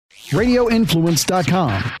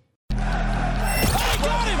RadioInfluence.com. He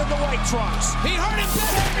got him in the white trunks. He hurt him.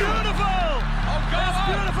 Beautiful. Oh, that's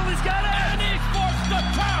beautiful. He's got it. And he forced the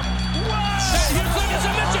top. Wow. Here's like a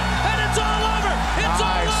submission. And it's all over. It's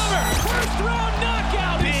all over. First round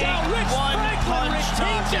knockout. Is how Rich Franklin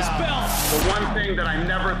retains his belt. The one thing that I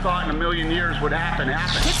never thought in a million years would happen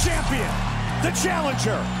happened. The champion. The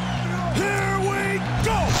challenger. Here we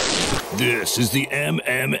go. This is the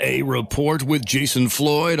MMA Report with Jason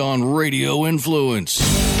Floyd on Radio Influence.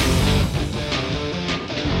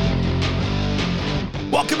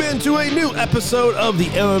 Welcome into a new episode of the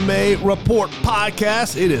MMA Report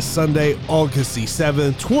podcast. It is Sunday, August the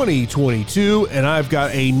 7th, 2022, and I've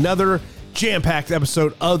got another jam-packed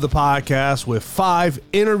episode of the podcast with 5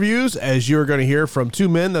 interviews, as you're going to hear from 2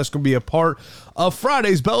 men that's going to be a part of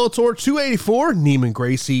Friday's Bellator 284, Neiman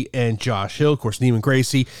Gracie and Josh Hill. Of course, Neiman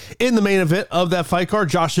Gracie in the main event of that fight card.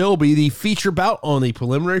 Josh Hill will be the feature bout on the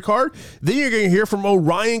preliminary card. Then you're going to hear from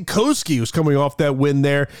Orion Koski, who's coming off that win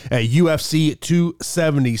there at UFC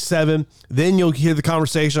 277. Then you'll hear the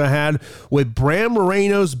conversation I had with Bram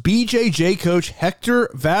Moreno's BJJ coach, Hector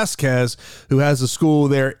Vasquez, who has a school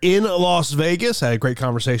there in Las Vegas. I had a great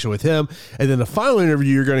conversation with him. And then the final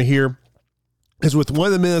interview you're going to hear is with one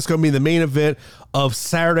of the men that's going to be the main event of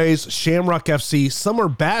Saturday's Shamrock FC Summer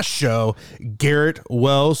Bash Show, Garrett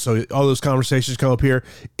Wells. So all those conversations come up here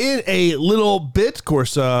in a little bit. Of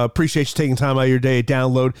course, appreciate you taking time out of your day to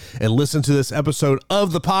download and listen to this episode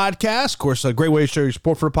of the podcast. Of course, a great way to show your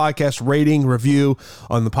support for the podcast, rating, review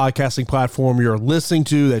on the podcasting platform you're listening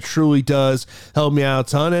to. That truly does help me out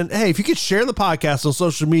a ton. And hey, if you could share the podcast on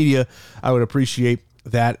social media, I would appreciate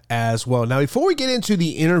that as well. Now, before we get into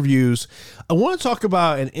the interviews, I want to talk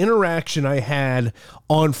about an interaction I had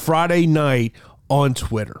on Friday night on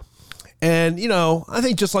Twitter. And, you know, I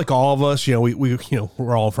think just like all of us,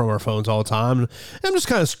 we're all from our phones all the time. And I'm just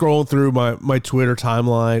kind of scrolling through my Twitter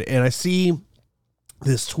timeline, and I see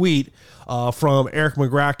this tweet from Eric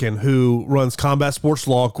McGracken, who runs Combat Sports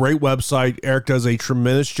Law. Great website. Eric does a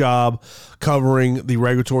tremendous job covering the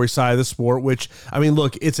regulatory side of the sport, which, I mean,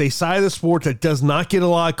 look, it's a side of the sport that does not get a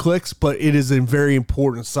lot of clicks, but it is a very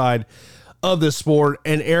important side of this sport.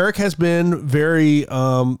 And Eric has been very,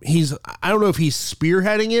 I don't know if he's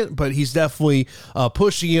spearheading it, but he's definitely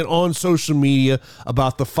pushing it on social media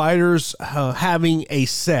about the fighters having a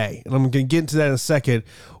say. And I'm going to get into that in a second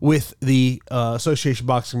with the Association of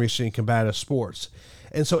Boxing Commission and Combative Sports.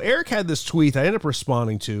 And so Eric had this tweet I ended up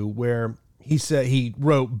responding to where he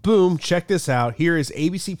wrote, "Boom, check this out. Here is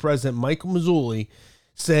ABC President Michael Mazzulli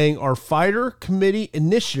saying our fighter committee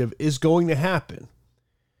initiative is going to happen."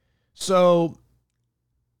 So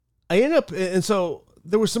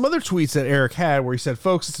there were some other tweets that Eric had where he said,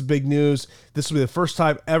 "Folks, it's big news. This will be the first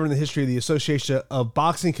time ever in the history of the Association of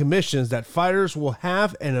Boxing Commissions that fighters will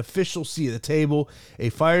have an official seat at the table, a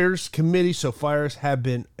fighters committee, so fighters have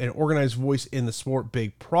been an organized voice in the sport.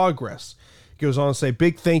 Big progress." He goes on to say,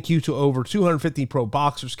 "Big thank you to over 250 pro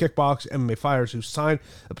boxers, kickboxers, MMA fighters who signed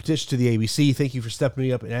a petition to the ABC. Thank you for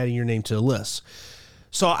stepping up and adding your name to the list."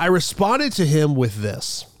 So I responded to him with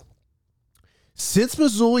this. Since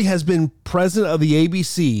Mazzulli has been president of the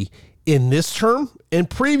ABC in this term and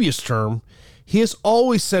previous term, he has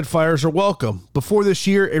always said fighters are welcome. Before this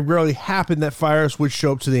year, it rarely happened that fighters would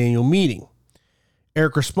show up to the annual meeting.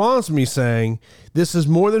 Eric responds to me saying, "This is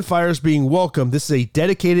more than fighters being welcome. This is a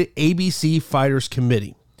dedicated ABC Fighters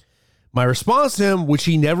Committee." My response to him, which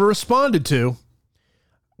he never responded to,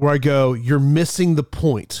 where I go, "You're missing the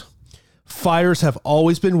point. Fighters have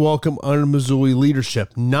always been welcome under Mazzulli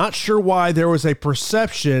leadership. Not sure why there was a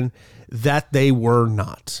perception that they were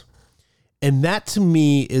not." And that to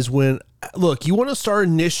me is when, look, you want to start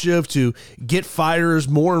an initiative to get fighters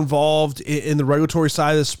more involved in the regulatory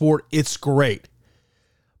side of the sport, it's great.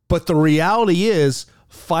 But the reality is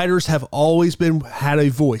fighters have always had a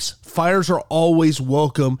voice. Fighters are always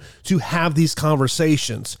welcome to have these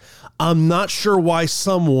conversations. I'm not sure why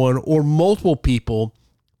someone or multiple people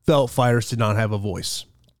felt fighters did not have a voice,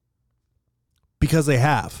 because they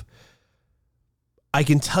have. I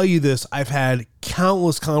can tell you this. I've had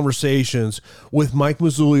countless conversations with Mike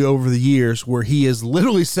Mazzulli over the years where he has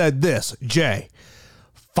literally said this, "Jay,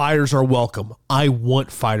 fighters are welcome. I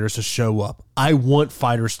want fighters to show up. I want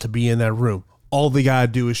fighters to be in that room. All they got to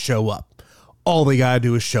do is show up. All they got to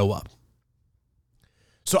do is show up."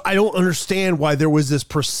 So I don't understand why there was this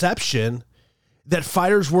perception that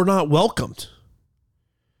fighters were not welcomed.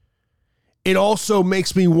 It also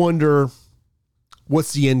makes me wonder,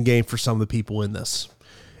 what's the end game for some of the people in this?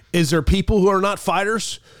 Is there people who are not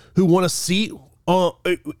fighters who want a seat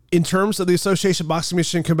in terms of the Association of Boxing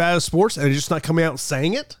Commission and Combative Sports and are just not coming out and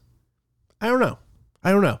saying it? I don't know.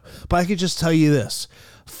 I don't know. But I could just tell you this.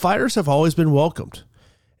 Fighters have always been welcomed.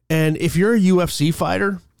 And if you're a UFC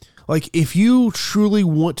fighter, like if you truly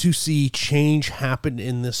want to see change happen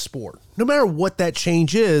in this sport, no matter what that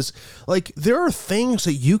change is, like there are things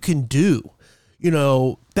that you can do,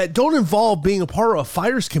 that don't involve being a part of a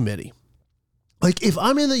fighters committee. Like if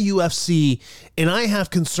I'm in the UFC and I have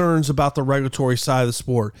concerns about the regulatory side of the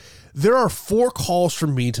sport, there are 4 calls for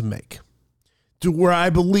me to make to where I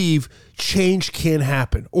believe change can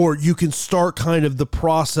happen, or you can start kind of the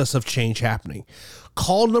process of change happening.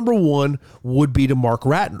 Call number 1 would be to Mark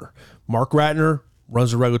Ratner. Mark Ratner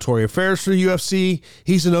runs the regulatory affairs for the UFC.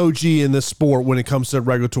 He's an OG in this sport when it comes to the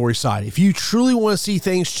regulatory side. If you truly want to see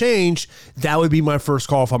things change, that would be my first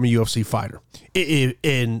call if I'm a UFC fighter.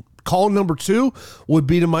 And call number 2 would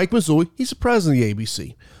be to Mike Mazzulli. He's the president of the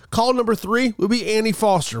ABC. Call number 3 would be Andy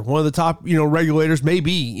Foster, one of the top, regulators.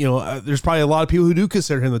 Maybe, there's probably a lot of people who do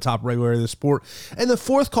consider him the top regulator of the sport. And the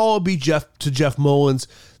 4th call would be Jeff Mullins,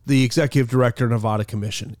 the executive director of Nevada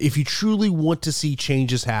Commission. If you truly want to see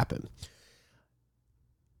changes happen,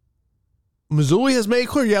 Mazzulli has made it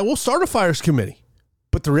clear, yeah, we'll start a fighters committee.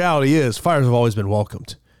 But the reality is, fighters have always been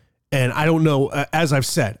welcomed. And I don't know, as I've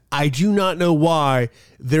said, I do not know why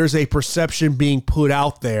there's a perception being put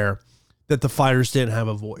out there that the fighters didn't have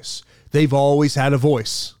a voice. They've always had a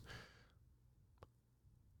voice.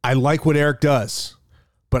 I like what Eric does,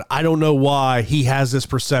 but I don't know why he has this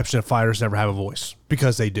perception that fighters never have a voice,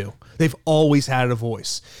 because they do. They've always had a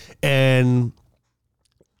voice. And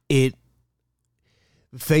the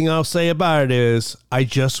thing I'll say about it is, I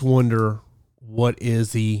just wonder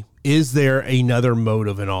is there another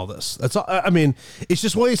motive in all this? That's all. I mean, it's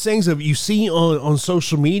just one of these things that you see on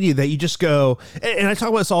social media that you just go, and I talk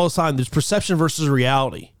about this all the time, there's perception versus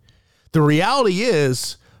reality. The reality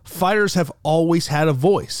is fighters have always had a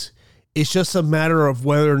voice. It's just a matter of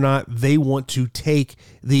whether or not they want to take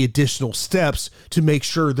the additional steps to make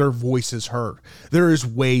sure their voice is heard. There is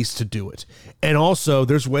ways to do it. And also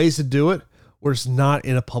there's ways to do it where it's not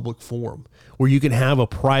in a public forum, where you can have a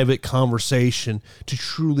private conversation to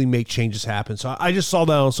truly make changes happen. So I just saw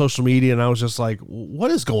that on social media and I was just like,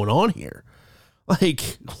 what is going on here?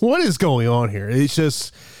 Like, what is going on here? It's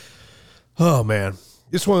just, oh man,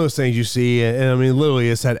 it's one of those things you see. And I mean, literally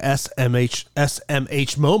it's that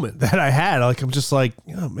SMH moment that I had. Like, I'm just like,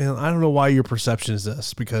 oh man, I don't know why your perception is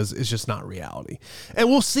this, because it's just not reality. And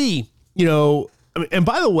we'll see, and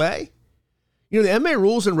by the way, the MMA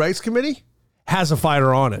Rules and Regs Committee has a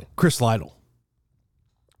fighter on it, Chris Lytle.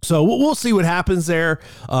 So we'll see what happens there,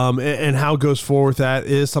 and how it goes forward. That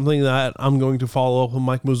is something that I'm going to follow up with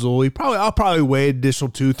Mike Mazzulli. I'll probably wait additional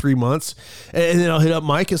 2-3 months, and then I'll hit up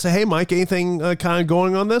Mike and say, hey, Mike, anything kind of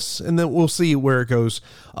going on this? And then we'll see where it goes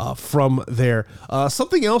from there.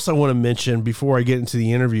 Something else I want to mention before I get into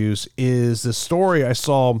the interviews is the story I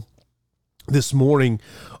saw this morning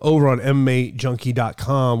over on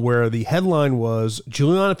MMAJunkie.com, where the headline was,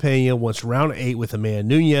 Juliana Pena wants round 8 with Amanda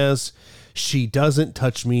Nunes. She doesn't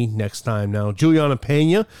touch me next time. Now, Juliana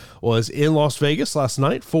Pena was in Las Vegas last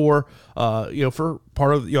night for part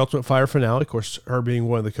of the Ultimate Fighter finale. Of course, her being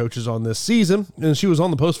one of the coaches on this season. And she was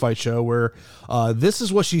on the post-fight show where this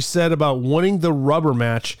is what she said about wanting the rubber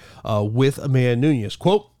match with Amanda Nunes.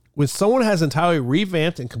 Quote, when someone has entirely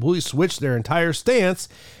revamped and completely switched their entire stance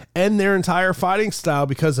and their entire fighting style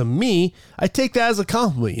because of me, I take that as a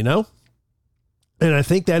compliment, And I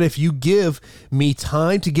think that if you give me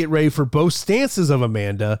time to get ready for both stances of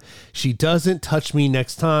Amanda, she doesn't touch me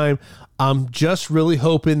next time. I'm just really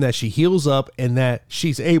hoping that she heals up and that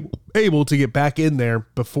she's able to get back in there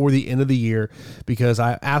before the end of the year, because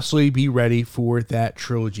I absolutely be ready for that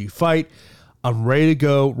trilogy fight. I'm ready to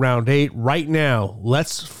go round 8 right now.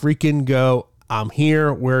 Let's freaking go. I'm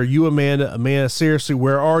here. Where are you, Amanda? Amanda, seriously,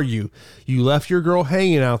 where are you? You left your girl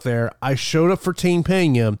hanging out there. I showed up for Team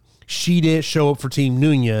Pena. She didn't show up for Team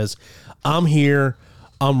Nunes. I'm here.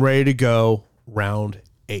 I'm ready to go round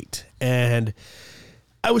 8. And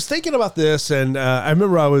I was thinking about this, and I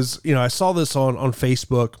remember I saw this on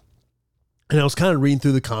Facebook, and I was kind of reading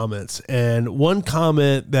through the comments, and one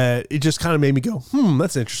comment that it just kind of made me go,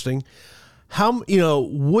 that's interesting. How,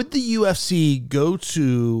 would the UFC go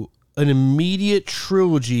to an immediate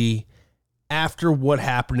trilogy after what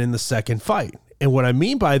happened in the second fight? And what I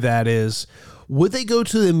mean by that is, would they go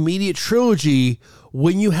to the immediate trilogy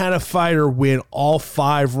when you had a fighter win all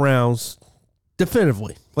 5 rounds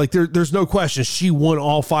definitively? Like there's no question she won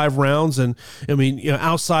all 5 rounds, and I mean,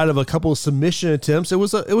 outside of a couple of submission attempts, it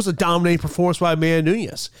was a dominating performance by Amanda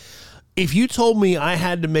Nunes. If you told me I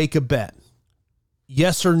had to make a bet,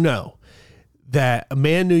 yes or no, that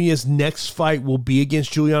Amanda Nunes' next fight will be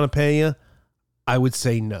against Juliana Pena, I would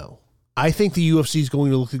say no. I think the UFC is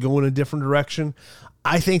going to look to go in a different direction.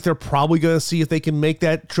 I think they're probably going to see if they can make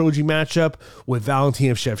that trilogy matchup with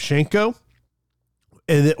Valentina Shevchenko.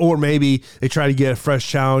 Or maybe they try to get a fresh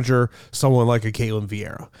challenger, someone like a Caitlin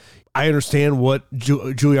Vieira. I understand what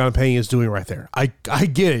Juliana Pena is doing right there. I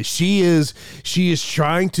get it. She is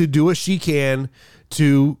trying to do what she can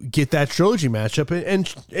to get that trilogy matchup,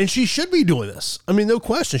 and she should be doing this. I mean, no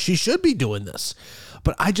question, she should be doing this.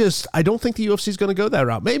 But I don't think the UFC is going to go that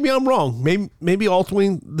route. Maybe I'm wrong. Maybe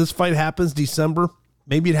ultimately this fight happens December.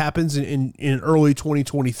 Maybe it happens in early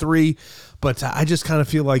 2023, but I just kind of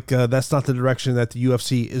feel like that's not the direction that the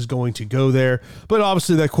UFC is going to go there. But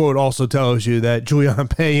obviously that quote also tells you that Juliana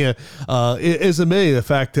Pena is admitting the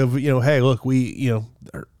fact of, hey, look,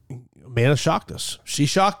 Amanda shocked us. She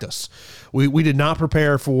shocked us. We did not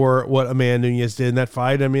prepare for what Amanda Nunes did in that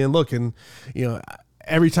fight. I mean, look, and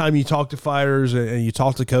every time you talk to fighters and you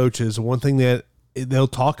talk to coaches, one thing that they'll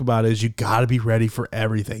talk about is you got to be ready for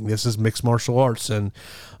everything. This is mixed martial arts, and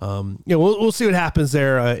we'll see what happens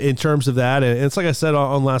there in terms of that. And it's like I said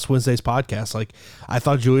on last Wednesday's podcast, like I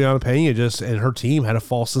thought Juliana Pena and her team had a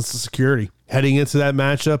false sense of security heading into that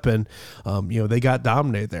matchup, and they got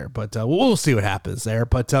dominated there. But we'll see what happens there.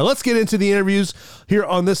 But let's get into the interviews here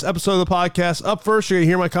on this episode of the podcast. Up first, you're going to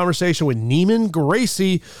hear my conversation with Neiman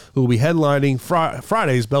Gracie, who will be headlining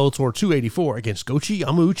Friday's Bellator 284 against Goichi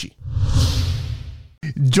Yamauchi.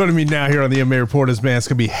 Joining me now here on the MMA Report is, man, it's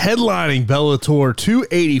going to be headlining Bellator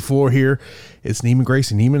 284 here. It's Neiman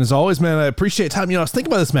Gracie. Neiman, as always, man, I appreciate time. I was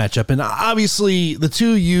thinking about this matchup, and obviously the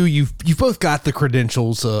two of you've both got the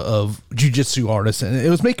credentials of jiu-jitsu artists, and it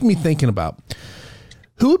was making me thinking about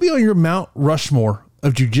who would be on your Mount Rushmore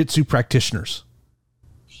of jiu-jitsu practitioners?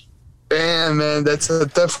 Damn, man, that's a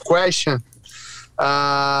tough question. But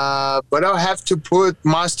I'll have to put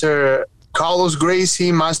Master Carlos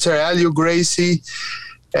Gracie, Master Helio Gracie,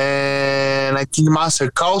 and I think Master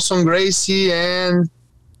Carlson Gracie and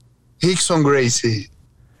Rickson Gracie.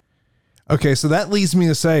 Okay, so that leads me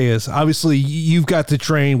to say is obviously you've got to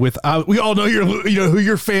train with. We all know who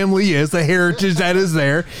your family is, the heritage that is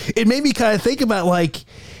there. It made me kind of think about, like,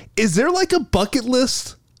 is there like a bucket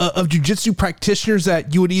list of jiu-jitsu practitioners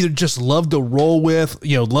that you would either just love to roll with,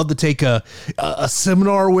 love to take a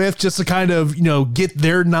seminar with, just to kind of get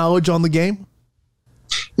their knowledge on the game?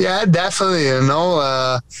 Yeah, definitely.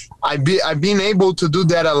 I've been able to do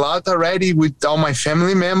that a lot already with all my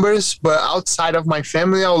family members, but outside of my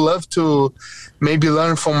family, I would love to maybe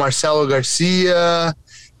learn from Marcelo Garcia,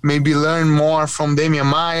 maybe learn more from Damian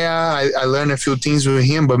Maia. I learned a few things with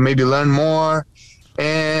him, but maybe learn more.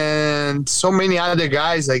 And so many other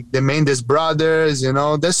guys like the Mendes brothers,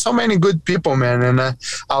 there's so many good people, man. And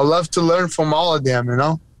I love to learn from all of them,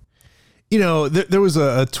 There was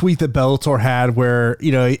a tweet that Bellator had where,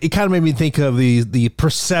 it kind of made me think of the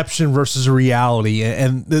perception versus reality.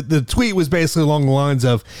 And the tweet was basically along the lines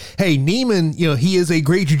of, hey, Neiman, he is a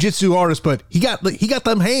great jiu-jitsu artist, but he got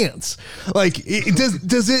them hands. Like,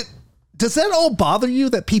 does that all bother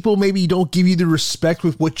you that people maybe don't give you the respect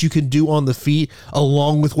with what you can do on the feet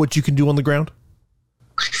along with what you can do on the ground?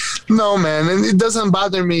 No, man. And it doesn't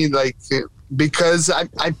bother me, because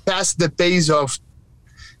I passed the phase of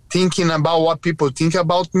thinking about what people think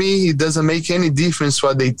about me. It doesn't make any difference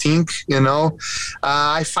what they think,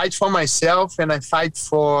 I fight for myself, and I fight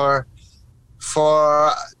to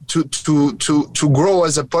grow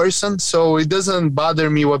as a person. So it doesn't bother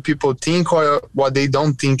me what people think or what they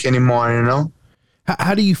don't think anymore,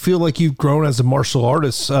 How do you feel like you've grown as a martial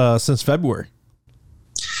artist since February?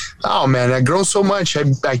 Oh, man, I've grown so much.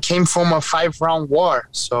 I came from a 5-round war.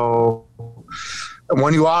 So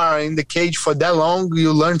when you are in the cage for that long,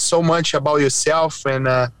 you learn so much about yourself, and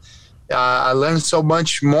I learned so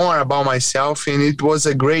much more about myself, and it was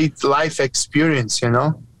a great life experience,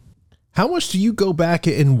 How much do you go back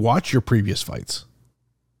and watch your previous fights?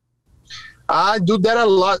 I do that a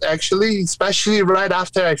lot, actually, especially right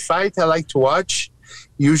after I fight. I like to watch.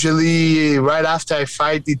 Usually right after I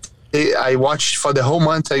fight, I watch for the whole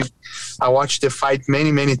month. I watch the fight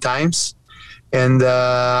many, many times. And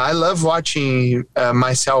I love watching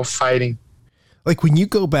myself fighting. Like when you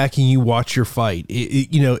go back and you watch your fight,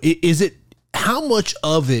 how much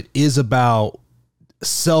of it is about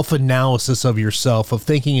self-analysis of yourself, of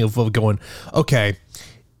thinking of going, okay,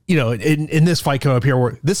 in this fight coming up here,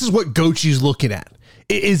 where this is what Goichi's looking at.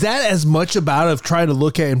 Is that as much about of trying to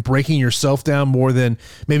look at and breaking yourself down more than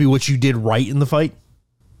maybe what you did right in the fight?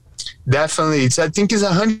 Definitely. I think it's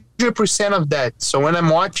 100% of that. So when I'm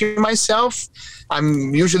watching myself,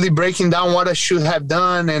 I'm usually breaking down what I should have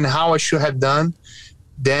done and how I should have done,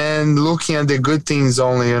 then looking at the good things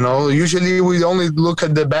only, Usually we only look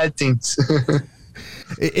at the bad things.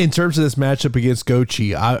 In terms of this matchup against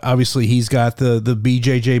Gaethje, obviously he's got the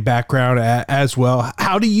BJJ background as well.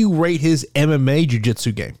 How do you rate his MMA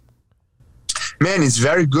jiu-jitsu game? Man, it's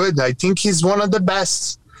very good. I think he's one of the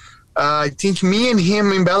best. I think me and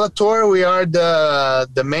him in Bellator, we are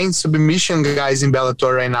the main submission guys in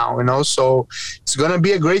Bellator right now, you know, so it's going to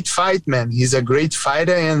be a great fight, man. He's a great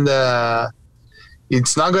fighter, and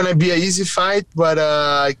it's not going to be an easy fight, but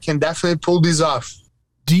I can definitely pull this off.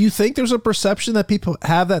 Do you think there's a perception that people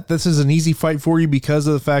have that this is an easy fight for you because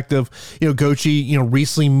of the fact of, Gaethje,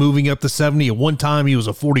 recently moving up to 70? At one time, he was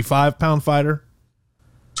a 45-pound fighter.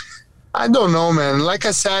 I don't know, man. Like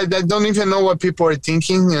I said, I don't even know what people are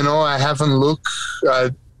thinking. I haven't looked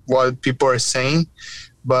at what people are saying.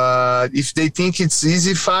 But if they think it's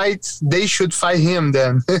easy fight, they should fight him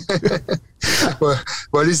then.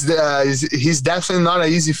 but he's definitely not an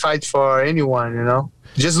easy fight for anyone,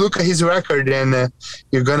 Just look at his record and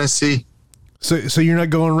you're going to see. So you're not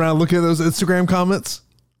going around looking at those Instagram comments?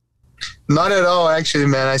 Not at all, actually,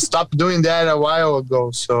 man. I stopped doing that a while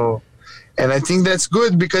ago, so... And I think that's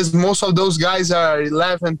good because most of those guys are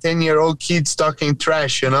 11, 10-year-old kids talking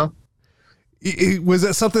trash, Was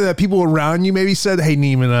that something that people around you maybe said, hey,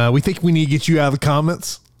 Neiman, we think we need to get you out of the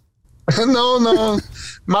comments? No.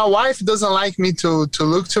 My wife doesn't like me to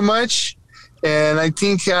look too much. And I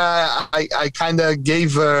think I kind of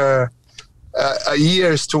gave her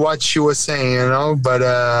ears to what she was saying, But,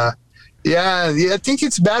 yeah, I think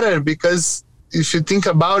it's better because... If you think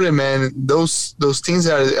about it, man, those things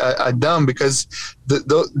are dumb because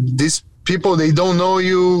these people, they don't know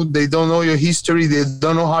you, they don't know your history, they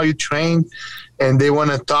don't know how you train, and they want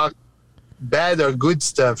to talk bad or good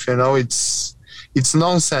stuff. It's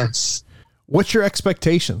nonsense. What's your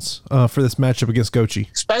expectations for this matchup against Gaethje?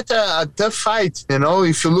 Expect a tough fight.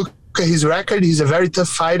 If you look at his record, he's a very tough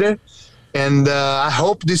fighter, and I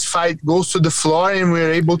hope this fight goes to the floor and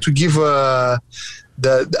we're able to give a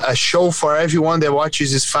show for everyone that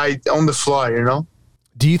watches this fight on the floor,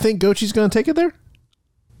 Do you think Gaethje's going to take it there?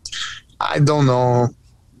 I don't know.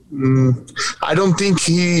 I don't think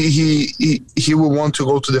he will want to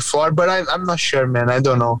go to the floor, but I'm not sure, man. I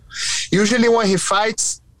don't know. Usually when he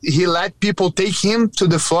fights, he let people take him to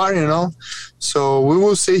the floor, So we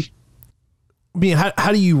will see. I mean,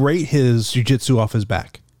 how do you rate his jiu-jitsu off his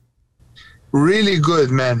back? Really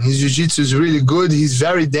good, man. His jiu-jitsu is really good. He's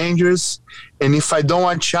very dangerous. And if I don't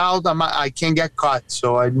watch out, I can get caught.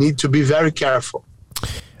 So I need to be very careful.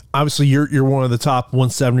 Obviously, you're one of the top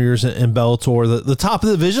 170ers in Bellator. The top of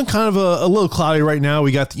the division, kind of a little cloudy right now.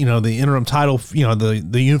 We got, the interim title, the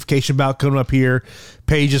unification bout coming up here.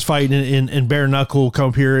 Paige is fighting in bare knuckle come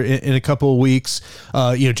up here in a couple of weeks.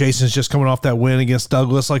 Jason's just coming off that win against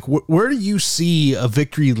Douglas. Like, where do you see a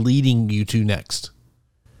victory leading you to next?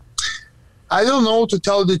 I don't know, to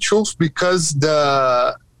tell the truth, because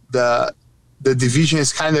the division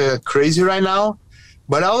is kind of crazy right now.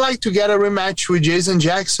 But I would like to get a rematch with Jason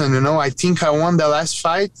Jackson. I think I won the last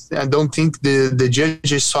fight. I don't think the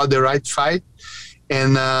judges saw the right fight.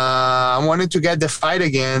 And I wanted to get the fight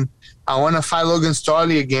again. I want to fight Logan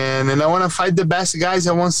Storley again. And I want to fight the best guys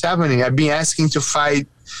at 170. I've been asking to fight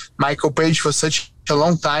Michael Page for such a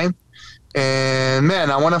long time. And,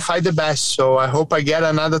 man, I want to fight the best. So I hope I get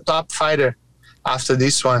another top fighter after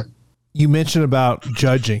this one. You mentioned about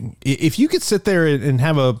judging. If you could sit there and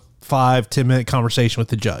have a 5-10 minute conversation with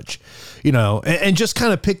the judge, and just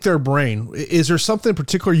kind of pick their brain, is there something in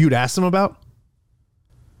particular you'd ask them about?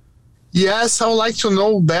 Yes, I would like to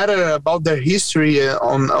know better about their history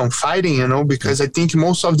on fighting, because I think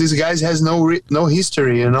most of these guys has no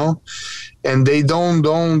history, and they don't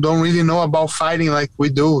really know about fighting like we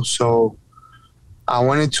do. So I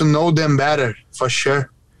wanted to know them better for sure.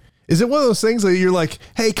 Is it one of those things that you're like,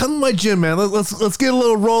 hey, come to my gym, man. Let's get a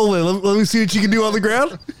little rolling. Let me see what you can do on the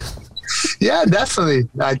ground. Yeah, definitely.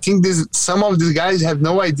 I think some of these guys have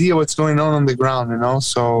no idea what's going on the ground,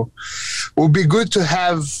 So it would be good to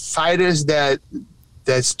have fighters that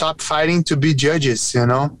stop fighting to be judges,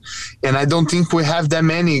 And I don't think we have that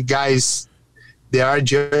many guys. There are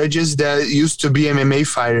judges that used to be MMA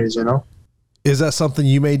fighters, Is that something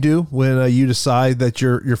you may do when you decide that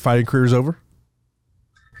your fighting career is over?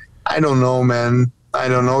 I don't know, man. I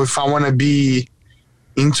don't know if I want to be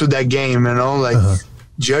into that game,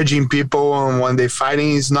 judging people when they're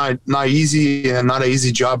fighting is not easy and not an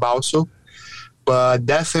easy job also. But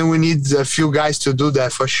definitely we need a few guys to do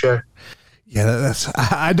that for sure. Yeah,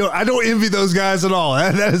 I don't envy those guys at all.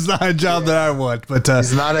 That is not a job that I want. But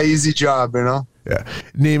it's not an easy job, Yeah,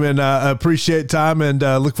 Neiman, appreciate time and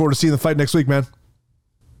look forward to seeing the fight next week, man.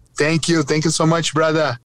 Thank you so much,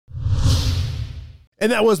 brother.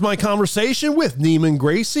 And that was my conversation with Neiman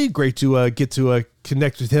Gracie. Great to get to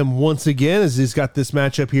connect with him once again as he's got this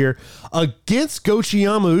matchup here against Goichi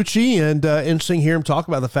Yamauchi. And interesting to hear him talk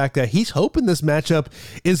about the fact that he's hoping this matchup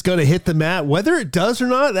is going to hit the mat. Whether it does or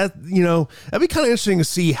not, that'd be kind of interesting to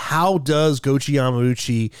see how does Goichi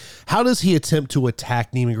Yamauchi, how does he attempt to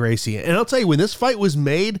attack Neiman Gracie? And I'll tell you, when this fight was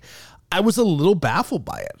made, I was a little baffled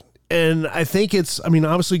by it. And I think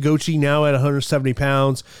obviously Goichi now at 170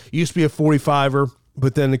 pounds, used to be a 45er.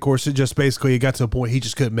 But then, of course, it just basically got to a point he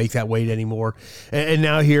just couldn't make that weight anymore. And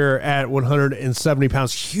now here at 170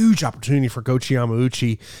 pounds, huge opportunity for Goichi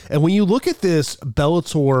Yamauchi. And when you look at this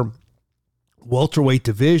Bellator welterweight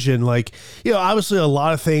division, obviously a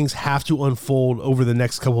lot of things have to unfold over the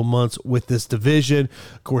next couple of months with this division.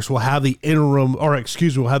 Of course, we'll have the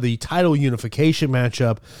we'll have the title unification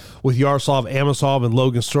matchup with Yaroslav Amosov and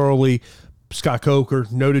Logan Sterling. Scott Coker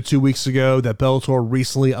noted 2 weeks ago that Bellator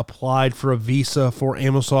recently applied for a visa for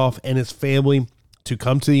Amosov and his family to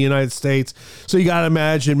come to the United States. So you got to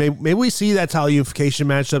imagine, maybe we see that title unification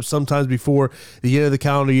matchup sometimes before the end of the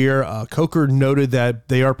calendar year. Coker noted that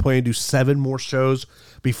they are planning to do 7 more shows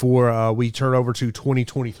before we turn over to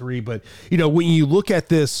 2023. But, when you look at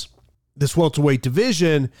this welterweight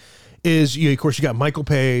division, of course, you got Michael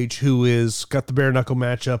Page, who is got the bare knuckle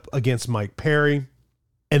matchup against Mike Perry.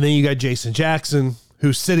 And then you got Jason Jackson,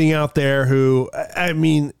 who's sitting out there, who,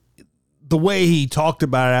 the way he talked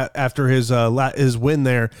about it after his win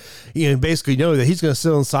there, basically know that he's going to sit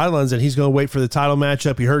on the sidelines and he's going to wait for the title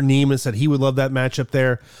matchup. You heard Neiman said he would love that matchup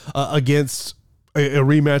there against a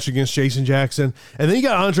rematch against Jason Jackson. And then you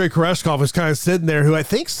got Andrei Koreshkov, who's kind of sitting there, who I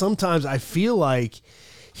think sometimes I feel like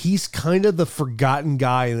he's kind of the forgotten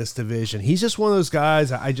guy in this division. He's just one of those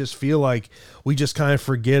guys I just feel like we just kind of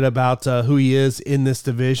forget about who he is in this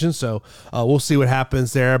division. So we'll see what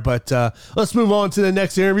happens there. But let's move on to the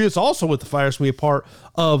next interview. It's also with the fighters going to be a part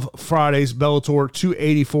of Friday's Bellator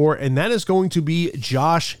 284, and that is going to be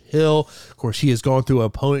Josh Hill. Of course, he has gone through an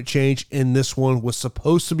opponent change in this one, was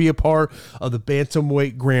supposed to be a part of the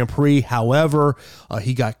Bantamweight Grand Prix. However,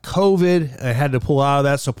 he got COVID and had to pull out of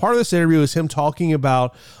that. So part of this interview is him talking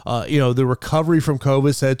about, the recovery from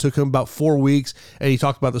COVID. Said it took him about 4 weeks, and he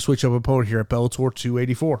talked about the switch up opponent here at Bellator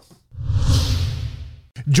 284.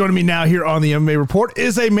 Joining me now here on the MMA Report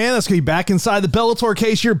is a man that's going to be back inside the Bellator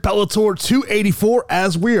cage here, Bellator 284,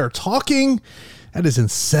 as we are talking. That is in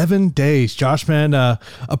 7 days. Josh, man,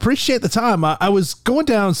 appreciate the time. I was going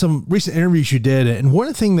down some recent interviews you did, and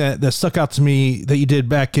one thing that stuck out to me that you did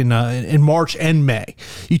back in March and May,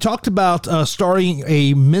 you talked about starting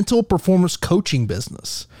a mental performance coaching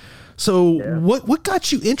business. So what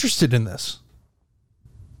got you interested in this?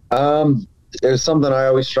 It was something I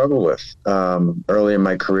always struggled with early in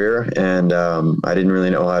my career, and I didn't really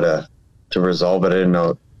know how to resolve it. I didn't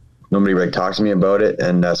know, nobody really talked to me about it,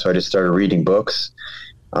 and so I just started reading books,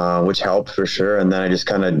 which helped for sure. And then I just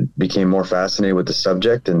kind of became more fascinated with the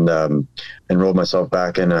subject, and enrolled myself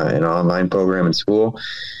back in an online program in school,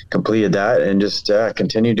 completed that, and just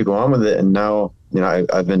continued to go on with it. And now,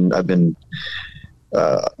 I've been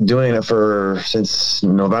doing it since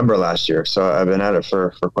November last year. So I've been at it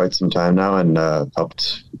for quite some time now, and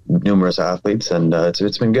helped numerous athletes, and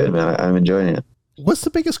it's been good, man. I'm enjoying it. What's the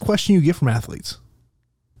biggest question you get from athletes?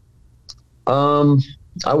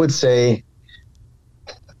 I would say,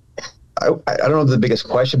 I don't know the biggest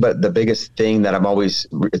question, but the biggest thing that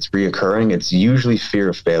it's reoccurring. It's usually fear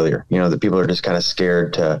of failure. The people are just kind of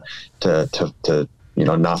scared to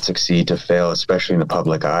not succeed, to fail, especially in the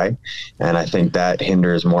public eye. And I think that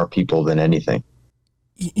hinders more people than anything.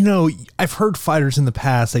 I've heard fighters in the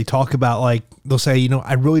past, they talk about they'll say,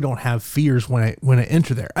 I really don't have fears when I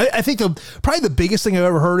enter there. I think probably the biggest thing I've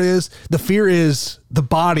ever heard is the fear is the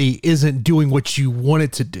body isn't doing what you want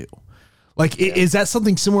it to do. Is that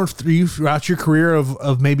something similar for you throughout your career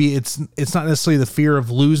of maybe it's not necessarily the fear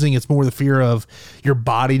of losing, it's more the fear of your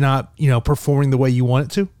body not, performing the way you want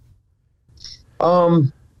it to?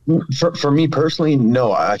 For me personally,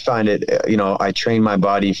 no. I find it, I train my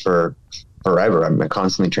body for forever. I'm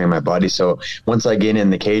constantly training my body. So once I get in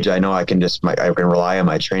the cage, I know I can rely on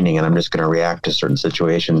my training, and I'm just going to react to certain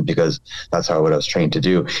situations because that's what I was trained to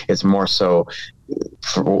do. It's more so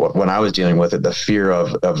when I was dealing with it, the fear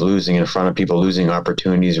of losing in front of people, losing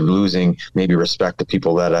opportunities, losing maybe respect to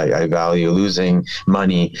people that I value, losing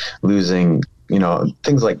money, losing,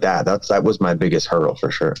 things like that. That was my biggest hurdle for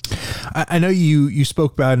sure. I know you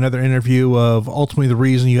spoke about another interview of ultimately the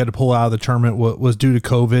reason you had to pull out of the tournament was due to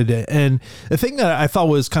COVID. And the thing that I thought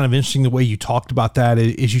was kind of interesting, the way you talked about that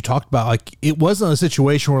is you talked about it wasn't a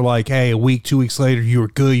situation where hey, a week, 2 weeks later, you were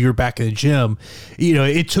good, you were back in the gym.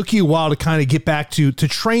 It took you a while to kind of get back to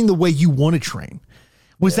train the way you want to train.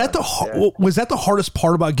 Was that the hardest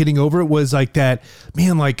part about getting over it? Was like that,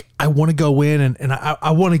 man, like I want to go in and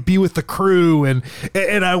I want to be with the crew and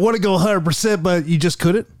I want to go 100%, but you just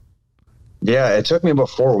couldn't? Yeah, it took me about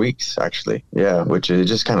 4 weeks actually. Yeah, which it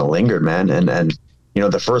just kind of lingered, man. And you know,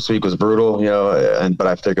 the first week was brutal, you know, but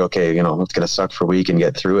I figured, okay, you know, it's going to suck for a week and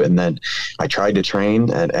get through it. And then I tried to train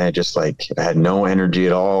and I just like, I had no energy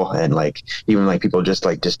at all. And like, even like people just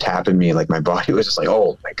tapping me, like my body was just like,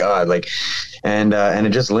 oh my God, like, and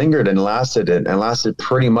it just lingered and lasted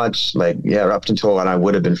pretty much like, yeah, up until when I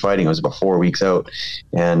would have been fighting. It was about 4 weeks out.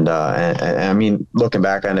 And I mean, looking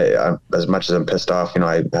back on it, as much as I'm pissed off, you know,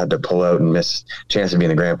 I had to pull out and miss chance to be in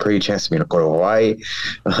the Grand Prix, chance to be in go to Hawaii.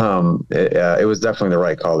 It was definitely the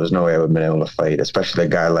right call. There's no way I would have been able to fight, especially a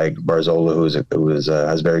guy like Barzola, who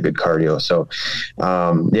has very good cardio. So,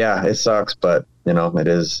 yeah, it sucks, but you know, it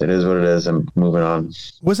is what it is. I'm moving on.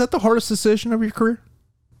 Was that the hardest decision of your career?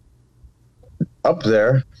 Up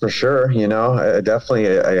there for sure. You know, I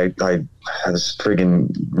was freaking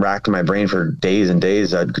racking my brain for days and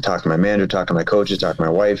days. I'd talk to my manager, talk to my coaches, talk to my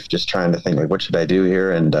wife, just trying to think like, what should I do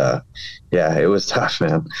here? And yeah, it was tough,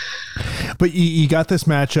 man. But you got this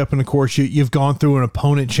matchup, and of course you've gone through an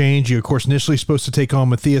opponent change. You of course initially supposed to take on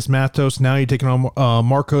Matthias Matos. Now you're taking on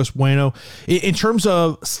Marcos Bueno. In terms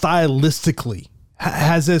of stylistically,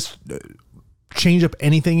 has this changed up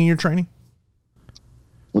anything in your training?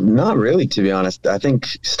 Not really, to be honest. I think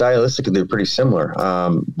stylistically they're pretty similar.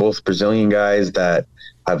 Both Brazilian guys that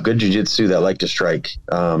have good jiu-jitsu that like to strike.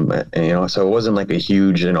 And, you know, so it wasn't like a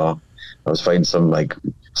huge, you know, I was fighting some like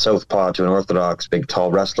southpaw to an orthodox big tall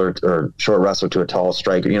wrestler or short wrestler to a tall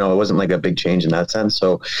striker. You know, it wasn't like a big change in that sense.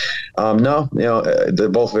 So no, you know, they're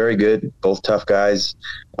both very good, both tough guys.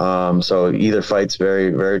 So either fight's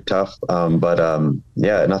very, very tough.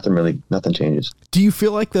 Yeah, nothing changes. Do you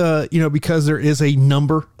feel like because there is a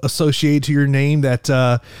number associated to your name that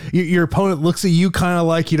your opponent looks at you kind of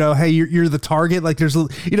like, you know, hey, you're the target. Like there's a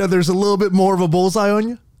little bit more of a bullseye on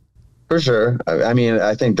you? For sure. I mean,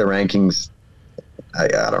 I think the rankings, I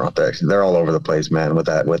don't know. They're all over the place, man, with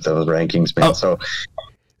those rankings, man. Oh.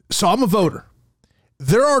 So I'm a voter.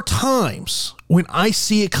 There are times when I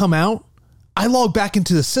see it come out, I log back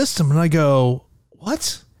into the system and I go,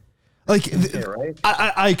 what? Like,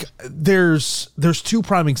 right? There's two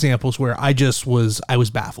prime examples where I was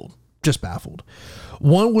baffled, just baffled.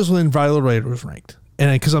 One was when Viola Reyes was ranked,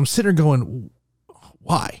 and because I'm sitting there going,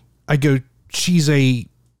 why? I go, she's a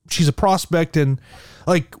prospect, and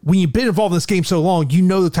like when you've been involved in this game so long, you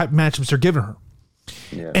know the type of matchups they're giving her.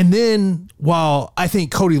 Yeah. And then while I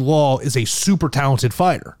think Cody Law is a super talented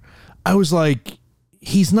fighter, I was like,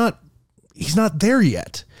 he's not there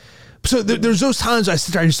yet. So there's those times I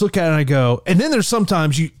sit there, I just look at it and I go, and then there's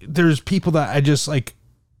sometimes there's people that I just like,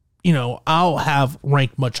 you know, I'll have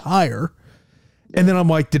ranked much higher. And then I'm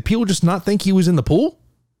like, did people just not think he was in the pool?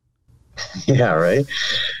 Yeah. Right.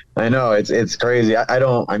 I know it's crazy.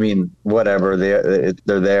 I mean, whatever, they're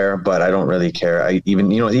there, but I don't really care.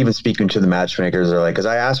 Even speaking to the matchmakers, they're like, cause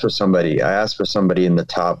I asked for somebody in the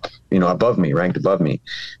top, you know, above me, ranked above me.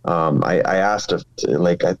 I asked if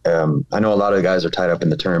I know a lot of the guys are tied up in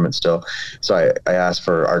the tournament still. So I asked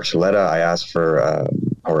for Archuleta. I asked for,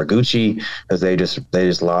 Horiguchi, because they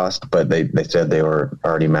just lost, but they said they were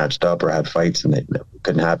already matched up or had fights and they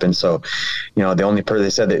couldn't happen. So, you know, the only person,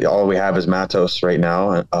 they said that all we have is Matos right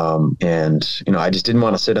now. And, you know, I just didn't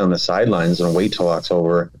want to sit on the sidelines and wait till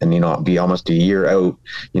October and, you know, be almost a year out.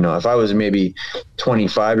 You know, if I was maybe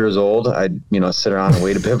 25 years old, I'd, you know, sit around and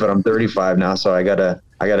wait a bit, but I'm 35 now. So I gotta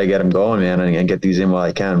get them going, man, and get these in while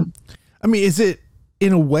I can. I mean, is it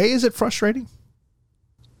frustrating?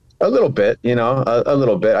 A little bit, you know, a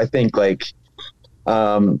little bit. I think like,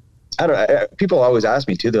 people always ask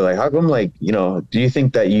me too, they're like, how come, like, you know, do you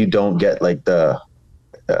think that you don't get like the,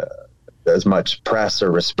 as much press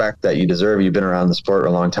or respect that you deserve? You've been around the sport for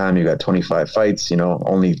a long time. You got 25 fights, you know,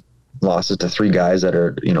 only losses to 3 guys that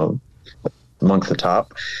are, you know, amongst the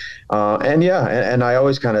top. And I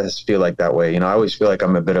always kind of feel like that way. You know, I always feel like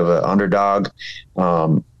I'm a bit of an underdog.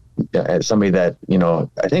 As somebody that, you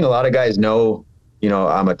know, I think a lot of guys know, you know,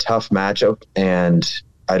 I'm a tough matchup, and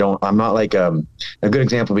I'm not like a good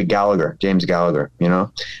example would be James Gallagher. You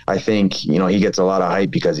know, I think, you know, he gets a lot of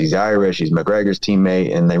hype because he's Irish, he's McGregor's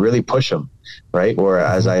teammate, and they really push him, right?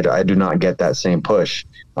 Whereas I do not get that same push.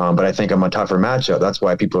 But I think I'm a tougher matchup. That's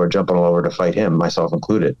why people are jumping all over to fight him, myself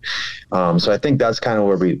included. So I think that's kind of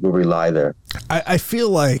where we lie there. I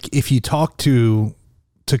feel like if you talk to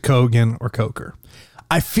Kogan or Coker,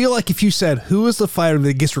 I feel like if you said, who is the fighter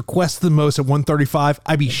that gets requested the most at 135,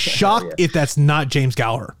 I'd be shocked if that's not James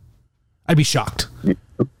Gallagher. I'd be shocked.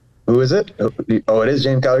 Who is it? Oh, it is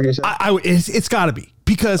James Gallagher. It's got to be.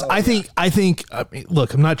 Because I mean,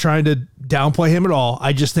 look, I'm not trying to downplay him at all.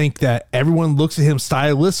 I just think that everyone looks at him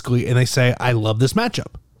stylistically and they say, I love this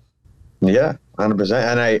matchup. Yeah,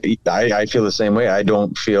 100%. And I feel the same way. I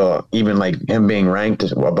don't feel even like him being ranked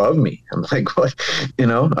above me. I'm like, what,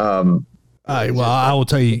 well, I will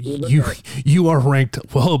tell you, you are ranked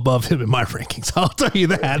well above him in my rankings. I'll tell you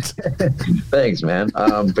that. Thanks, man.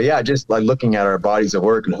 But yeah, just like looking at our bodies of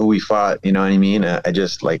work and who we fought, you know what I mean? I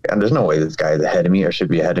just like, and there's no way this guy is ahead of me or should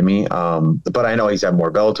be ahead of me. But I know he's had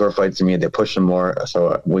more Bellator fights than me. They push him more.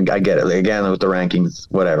 So I get it. Like, again, with the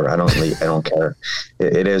rankings, whatever. I don't care.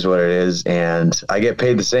 It is what it is. And I get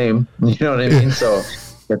paid the same, you know what I mean? So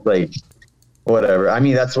it's like, whatever. I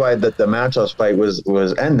mean, that's why the Matos fight was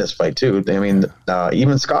and this fight too. I mean,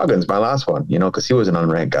 even Scoggins, my last one, because he was an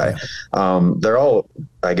unranked guy. They're all,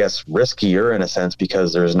 I guess, riskier in a sense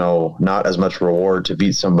because there's not as much reward to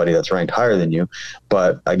beat somebody that's ranked higher than you.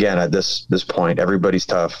 But again, at this point, everybody's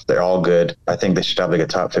tough. They're all good. I think they should have like a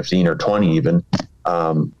top 15 or 20 even.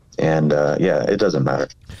 Yeah, it doesn't matter.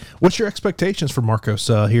 What's your expectations for Marcos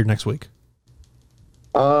here next week?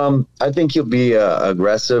 I think he'll be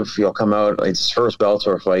aggressive. He'll come out. It's his first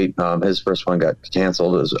Bellator fight. His first one got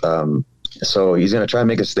canceled. So he's going to try and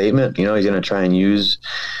make a statement. He's going to try and use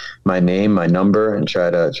my name, my number, and try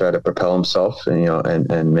to propel himself.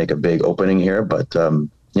 And make a big opening here. But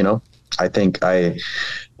I think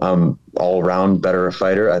I'm all around better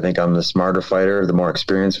fighter. I think I'm the smarter fighter, the more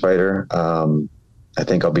experienced fighter. I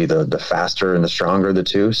think I'll be the faster and the stronger of the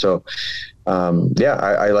two. So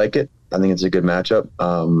I like it. I think it's a good matchup,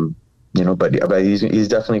 but he's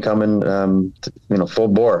definitely coming, full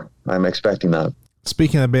bore. I'm expecting that.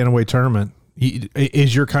 Speaking of the bantamweight tournament,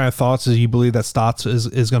 is your kind of thoughts is you believe that Stotts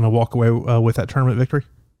is going to walk away with that tournament victory?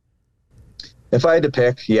 If I had to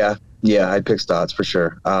pick, yeah, I'd pick Stotts for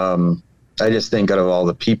sure. I just think out of all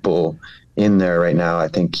the people in there right now, I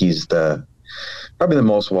think he's probably the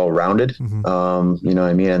most well-rounded, you know what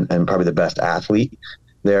I mean? And probably the best athlete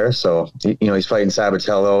there. So, he's fighting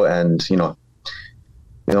Sabatello, and,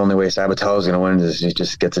 the only way Sabatello is going to win is he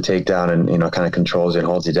just gets a takedown and, kind of controls you and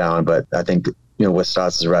holds you down. But I think, with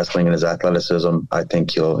Stotts' wrestling and his athleticism, I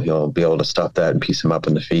think he'll be able to stuff that and piece him up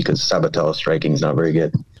in the feet because Sabatello's striking is not very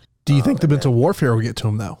good. Do you think the mental warfare will get to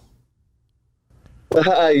him, though?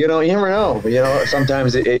 You never know.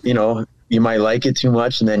 Sometimes you might like it too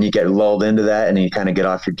much and then you get lulled into that and you kind of get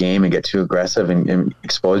off your game and get too aggressive and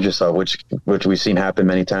expose yourself, which we've seen happen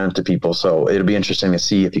many times to people. So it'll be interesting to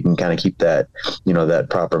see if you can kind of keep that, that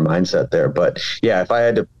proper mindset there. But yeah, if I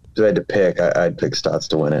had to pick, I'd pick Stotts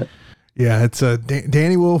to win it. Yeah, it's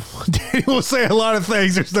Danny will say a lot of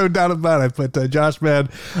things. There's no doubt about it. But Josh, man,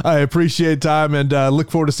 I appreciate time and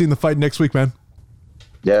look forward to seeing the fight next week, man.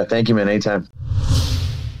 Yeah, thank you, man. Anytime.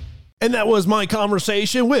 And that was my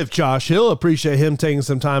conversation with Josh Hill. Appreciate him taking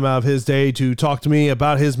some time out of his day to talk to me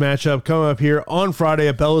about his matchup coming up here on Friday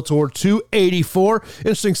at Bellator 284.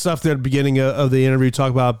 Interesting stuff there at the beginning of the interview. Talk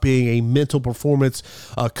about being a mental performance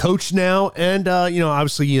coach now. And,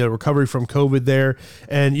 obviously, recovery from COVID there.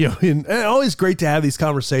 And, and always great to have these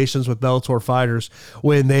conversations with Bellator fighters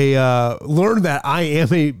when they learn that I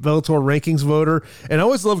am a Bellator rankings voter. And I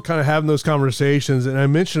always love kind of having those conversations. And I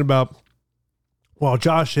mentioned about, while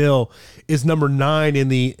Josh Hill is number 9 in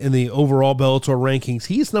the overall Bellator rankings,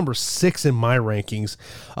 he's number 6 in my rankings.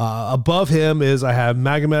 Above him is I have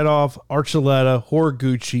Magomedov, Archuleta,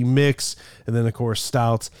 Horiguchi, Mix, and then of course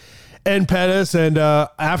Stouts and Pettis. And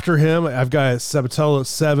after him, I've got Sabatello at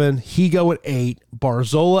 7, Higo at 8,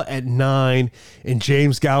 Barzola at 9, and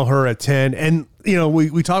James Gallagher at 10. And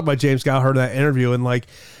we talked about James Gallagher in that interview, and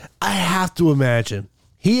I have to imagine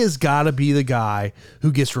he has got to be the guy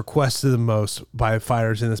who gets requested the most by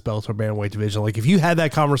fighters in this Bellator bantamweight division. If you had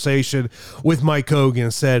that conversation with Mike Hogan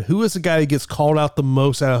and said, who is the guy that gets called out the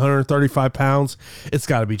most at 135 pounds? It's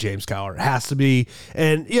got to be James Gallagher. It has to be.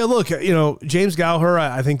 And, look, James Gallagher,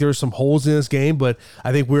 I think there's some holes in his game, but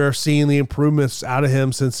I think we're seeing the improvements out of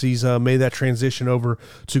him since he's made that transition over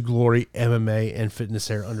to Glory MMA and Fitness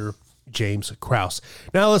there under James Krause.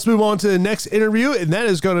 Now let's move on to the next interview, and that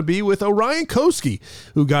is going to be with Orion Koski,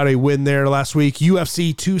 who got a win there last week.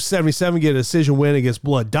 UFC 277, get a decision win against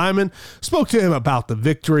Blood Diamond. Spoke to him about the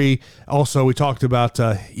victory. Also, we talked about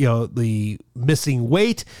the missing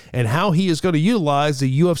weight and how he is going to utilize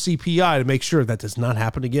the UFC PI to make sure that does not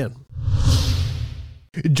happen again.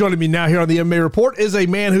 Joining me now here on the MMA Report is a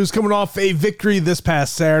man who's coming off a victory this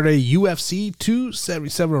past Saturday, UFC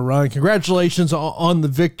 277. Orion, congratulations on the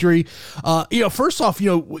victory. First off,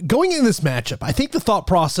 going in this matchup, I think the thought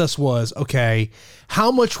process was, okay,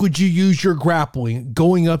 how much would you use your grappling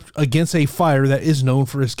going up against a fighter that is known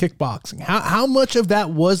for his kickboxing? How much of that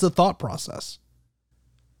was the thought process?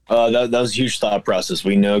 That was a huge thought process.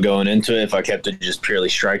 We know going into it, if I kept it just purely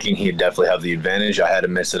striking, he'd definitely have the advantage. I had to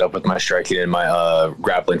mix it up with my striking and my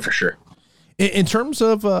grappling for sure. In terms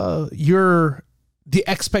of the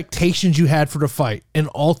expectations you had for the fight and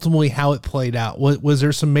ultimately how it played out, was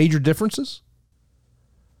there some major differences?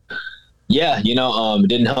 Yeah, it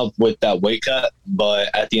didn't help with that weight cut,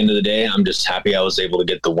 but at the end of the day, I'm just happy I was able to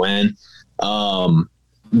get the win.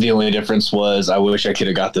 The only difference was I wish I could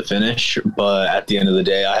have got the finish, but at the end of the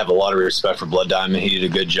day, I have a lot of respect for Blood Diamond. He did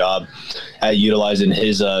a good job at utilizing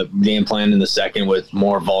his game plan in the second with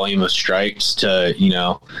more volume of strikes to,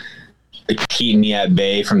 keep me at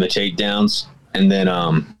bay from the takedowns. And then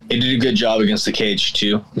he did a good job against the cage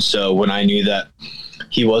too. So when I knew that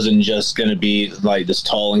he wasn't just going to be like this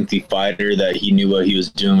tall, lengthy fighter, that he knew what he was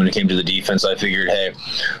doing when it came to the defense, I figured, hey,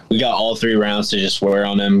 we got all 3 rounds to just wear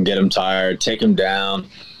on him, get him tired, take him down,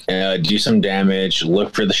 do some damage,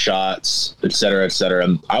 look for the shots, et cetera, et cetera.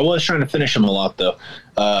 I was trying to finish him a lot, though,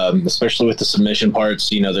 especially with the submission parts.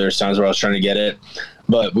 There's times where I was trying to get it.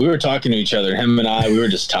 But we were talking to each other, him and I, we were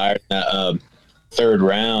just tired in that 3rd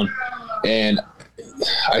round. And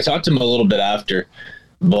I talked to him a little bit after,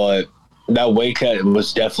 but that weight cut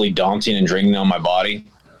was definitely daunting and draining on my body.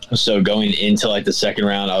 So going into like the 2nd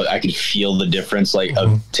round, I could feel the difference, like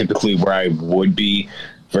of typically where I would be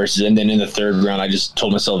versus, and then in the 3rd round, I just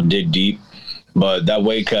told myself dig deep. But that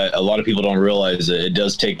weight cut, a lot of people don't realize it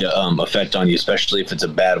does take effect on you, especially if it's a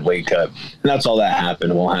bad weight cut. And that's all that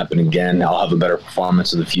happened. It won't happen again. I'll have a better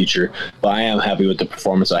performance in the future. But I am happy with the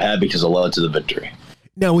performance I had because it led to the victory.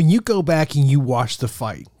 Now, when you go back and you watch the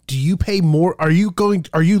fight, do you pay more? Are you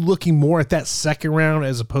looking more at that 2nd round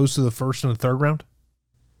as opposed to the 1st and the 3rd round?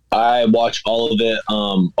 I watch all of it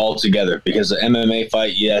all together because the MMA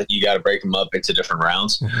fight, yeah, you got to break them up into different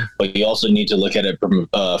rounds, but you also need to look at it from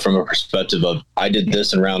a perspective of, I did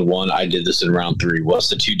this in round 1, I did this in round 3. What's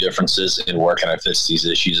the 2 differences, and where can I fix these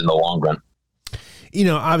issues in the long run?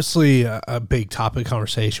 Obviously a big topic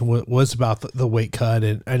conversation was about the weight cut.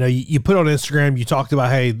 And I know you put on Instagram, you talked about,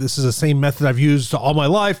 hey, this is the same method I've used all my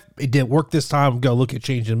life. It didn't work this time. I'm going to look at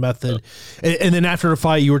changing the method. And then after the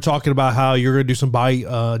fight, you were talking about how you're going to do some body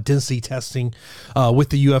density testing with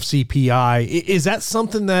the UFC PI. Is that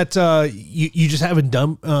something that you just haven't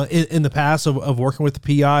done in the past of working with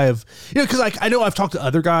the PI? Because I know I've talked to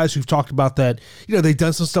other guys who've talked about that. They've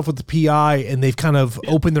done some stuff with the PI and they've kind of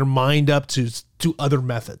opened their mind up to other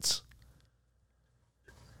methods.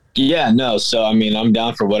 Yeah, no. So, I'm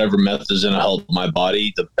down for whatever method is going to help my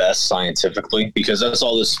body the best scientifically, because that's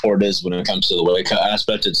all this sport is when it comes to the weight cut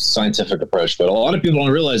aspect. It's a scientific approach. But a lot of people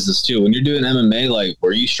don't realize this too. When you're doing MMA, like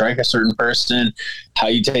where you strike a certain person, how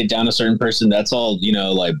you take down a certain person, that's all,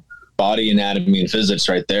 like body anatomy and physics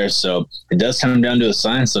right there. So it does come down to a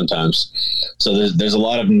science sometimes. So there's a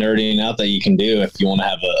lot of nerding out that you can do if you want to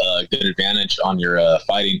have a good advantage on your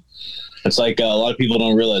fighting. It's like a lot of people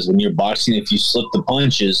don't realize when you're boxing, if you slip the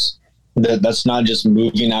punches, that's not just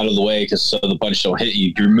moving out of the way so the punch don't hit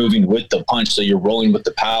you. You're moving with the punch, so you're rolling with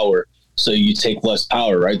the power, so you take less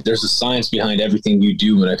power, right? There's a science behind everything you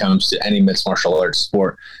do when it comes to any mixed martial arts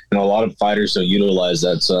sport. And a lot of fighters don't utilize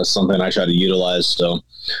that. So that's something I try to utilize. So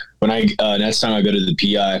when next time I go to the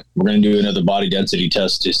PI, we're going to do another body density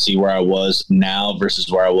test to see where I was now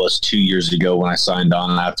versus where I was 2 years ago when I signed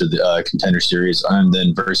on after the Contender Series, and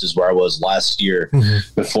then versus where I was last year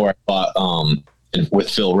before I fought with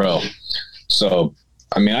Phil Rowe. So,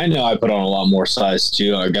 I know I put on a lot more size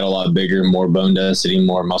too. I got a lot bigger, more bone density,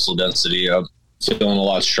 more muscle density. I'm feeling a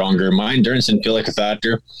lot stronger. My endurance didn't feel like a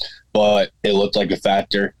factor, but it looked like a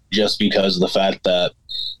factor just because of the fact that,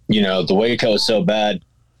 the weight cut was so bad.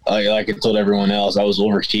 Like I told everyone else, I was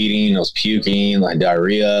overheating, I was puking, like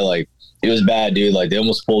diarrhea, like it was bad, dude. Like they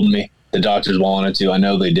almost pulled me. The doctors wanted to. I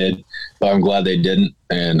know they did, but I'm glad they didn't.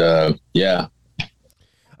 And yeah.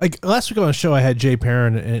 Like last week on the show, I had Jay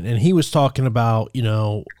Perrin, and he was talking about,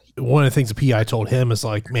 one of the things the PI told him is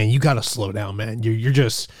like, man, you got to slow down, man.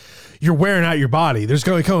 You're wearing out your body. There's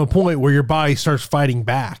going to come a point where your body starts fighting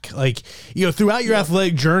back. Like, throughout your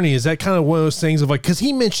athletic journey, is that kind of one of those things of like, because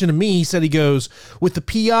he mentioned to me, he said, he goes, with the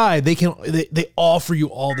PI, they offer you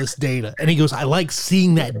all this data. And he goes, I like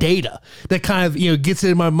seeing that data. That kind of, gets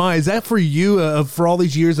in my mind. Is that for you, for all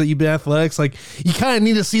these years that you've been athletics? Like, you kind of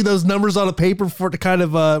need to see those numbers on a paper for it to kind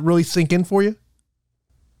of really sink in for you?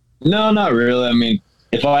 No, not really.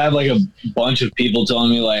 If I have like a bunch of people telling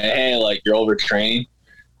me like, hey, like you're overtraining,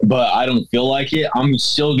 but I don't feel like it, I'm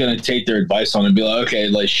still going to take their advice on it and be like, okay,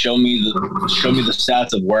 like show me the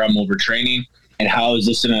stats of where I'm overtraining and how is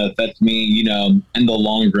this going to affect me, in the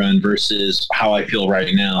long run versus how I feel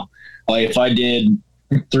right now. Like if I did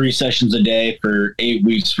 3 sessions a day for 8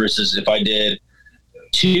 weeks versus if I did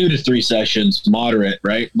 2 to 3 sessions, moderate,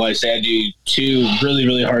 right? Like say I do 2 really,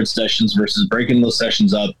 really hard sessions versus breaking those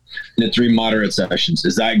sessions up into 3 moderate sessions.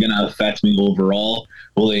 Is that going to affect me overall?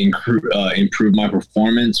 Will it improve my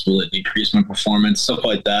performance? Will it decrease my performance? Stuff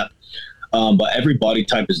like that. But every body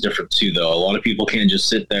type is different too, though. A lot of people can't just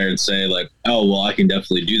sit there and say like, oh, well, I can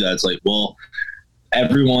definitely do that. It's like, well,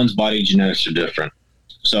 everyone's body genetics are different.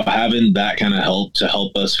 So having that kind of help to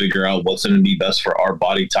help us figure out what's going to be best for our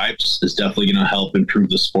body types is definitely going to help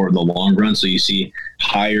improve the sport in the long run. So you see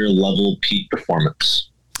higher level peak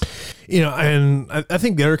performance. You know, and I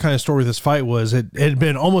think the other kind of story with this fight was it had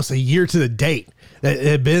been almost a year to the date that it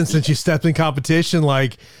had been since you stepped in competition.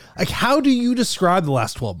 Like how do you describe the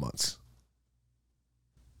last 12 months?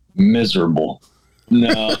 Miserable.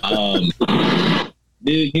 No,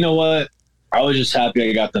 dude, you know what? I was just happy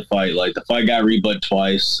I got the fight. Like the fight got rebut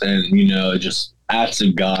twice, and you know, just acts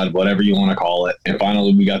of God, whatever you want to call it. And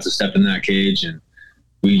finally, we got to step in that cage, and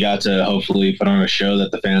we got to hopefully put on a show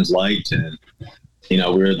that the fans liked. And you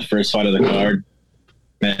know, we were the first fight of the card.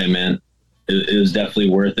 Man, it was definitely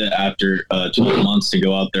worth it after 12 months to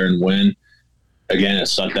go out there and win. Again, it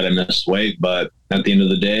sucked that I missed weight, but at the end of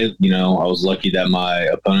the day, you know, I was lucky that my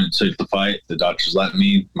opponent took the fight. The doctors let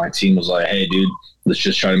me. My team was like, hey, dude, let's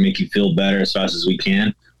just try to make you feel better as fast as we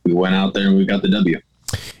can. We went out there and we got the W.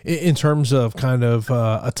 In terms of kind of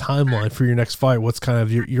a timeline for your next fight, what's kind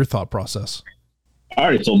of your thought process? I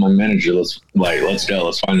already told my manager, let's go.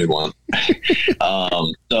 Let's find one.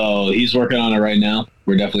 So he's working on it right now.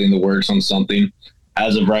 We're definitely in the works on something.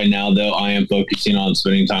 As of right now, though, I am focusing on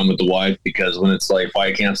spending time with the wife because when it's like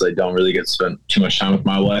fight camps, I don't really get to spend too much time with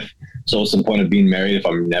my wife. So what's the point of being married if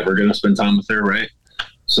I'm never going to spend time with her, right?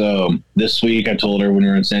 So this week I told her when we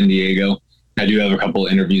were in San Diego, I do have a couple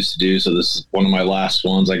of interviews to do. So this is one of my last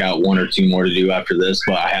ones. I got 1 or 2 more to do after this,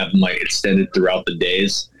 but I have them like extended throughout the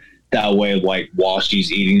days. That way, like while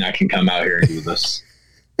she's eating, I can come out here and do this.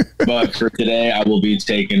 But for today, I will be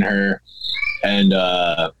taking her and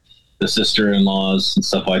the sister-in-laws and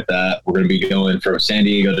stuff like that. We're going to be going from San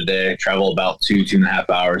Diego today, travel about 2.5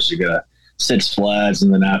 hours to go to Six Flags,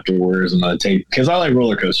 and then afterwards I'm going to take, because I like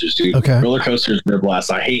roller coasters, dude. Okay. Roller coasters are a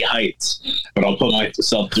blast. I hate heights, but I'll put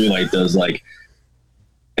myself through like those, like,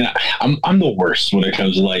 and I'm the worst when it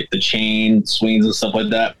comes to like the chain swings and stuff like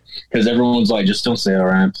that, because everyone's like, just don't say it,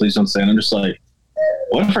 Ryan, please don't say it. And I'm just like,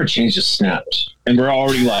 what if our chains just snapped and we're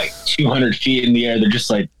already like 200 feet in the air? They're just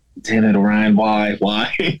like, damn it, Orion, why?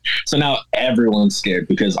 So now everyone's scared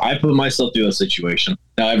because I put myself through a situation.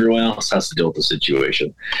 Now everyone else has to deal with the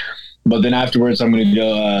situation. But then afterwards, I'm going to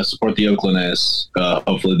go support the Oakland A's.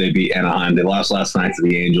 Hopefully they beat Anaheim. They lost last night to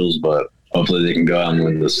the Angels, but hopefully they can go out and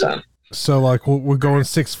win this time. So, like, we're going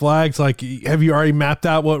Six Flags. Like, have you already mapped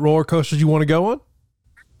out what roller coasters you want to go on?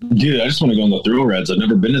 Dude, I just want to go on the Thrill Rides. I've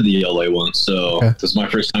never been to the LA one, so This is my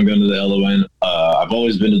first time going to the LA one. I've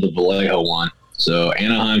always been to the Vallejo one. So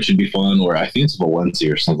Anaheim should be fun, or I think it's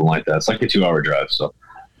Valencia or something like that. It's like a 2-hour drive. So,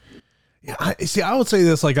 yeah, I would say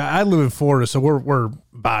this. Like, I live in Florida, so we're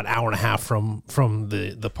about an hour and a half from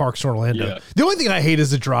the parks in Orlando. Yeah. The only thing I hate is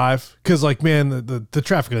the drive, because like, man, the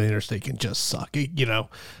traffic on the interstate can just suck.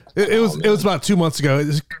 It was about 2 months ago.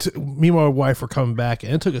 Me and my wife were coming back,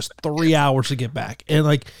 and it took us 3 hours to get back. And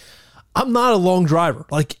like, I'm not a long driver.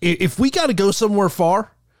 Like, if we got to go somewhere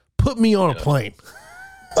far, put me on a plane.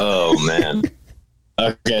 Oh man.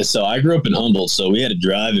 Okay, so I grew up in Humboldt, so we had to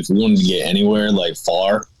drive if we wanted to get anywhere like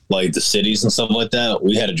far, like the cities and stuff like that.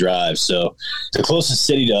 We had to drive. So the closest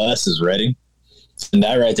city to us is Redding, and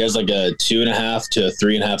that right there's like a 2.5 to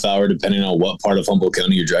 3.5 hour, depending on what part of Humboldt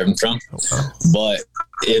County you're driving from. But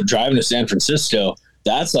if driving to San Francisco,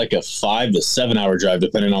 that's like a 5 to 7 hour drive,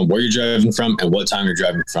 depending on where you're driving from and what time you're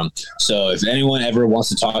driving from. So if anyone ever wants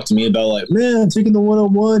to talk to me about like, man, taking the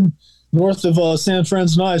 101 north of San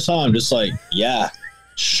Francisco, nice, huh? I'm just like, yeah.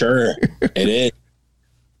 Sure, it is,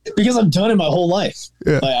 because I've done it my whole life.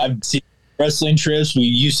 Yeah. Like, I've seen wrestling trips. We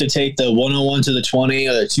used to take the 101 to the 20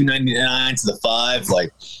 or the 299 to the 5.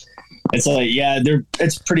 Like, it's like, yeah,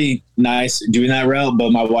 it's pretty nice doing that route.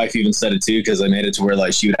 But my wife even said it too, because I made it to where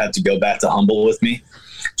like she would have to go back to Humboldt with me.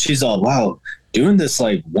 She's all, wow, doing this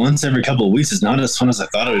like once every couple of weeks is not as fun as I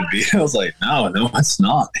thought it would be. I was like, no, it's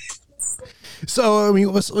not. So, I mean,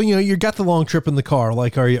 you got the long trip in the car.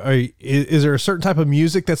 Like, is there a certain type of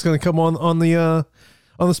music that's going to come on the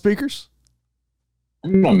speakers?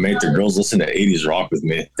 I'm going to make the girls listen to 80s rock with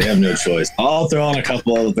me. They have no choice. I'll throw on a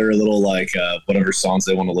couple of their little, like, whatever songs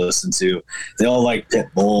they want to listen to. They all like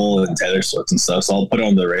Pitbull and Taylor Swift and stuff, so I'll put it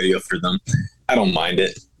on the radio for them. I don't mind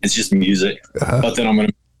it. It's just music. But then I'm going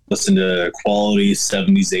to listen to quality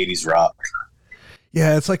 70s, 80s rock.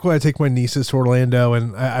 Yeah, it's like when I take my nieces to Orlando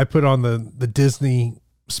and I put on the Disney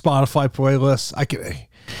Spotify playlists.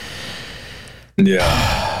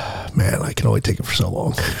 Man, I can only take it for so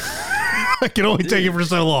long.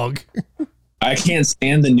 I can't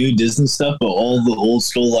stand the new Disney stuff, but all the old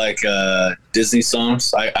school Disney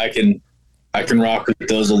songs, I can rock with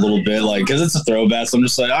those a little bit, because it's a throwback. So I'm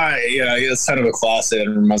just like, all right, it's kind of a classic. It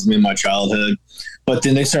reminds me of my childhood. But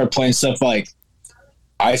then they start playing stuff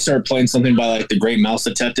I started playing something by The Great Mouse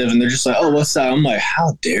Detective, and they're just like, oh, what's that? I'm like,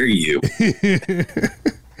 how dare you?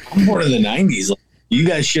 I'm born in the 90s. You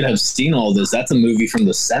guys should have seen all this. That's a movie from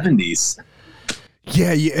the 70s.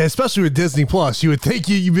 Yeah, especially with Disney Plus, you would think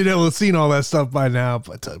you've been able to see all that stuff by now.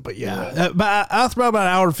 But after about an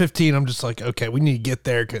hour and 15, I'm just like, okay, we need to get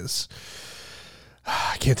there because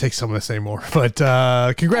I can't take some of this anymore. But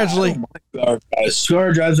congratulations.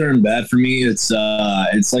 2-hour drives aren't bad for me. It's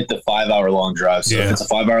like the 5-hour long drive. So if it's a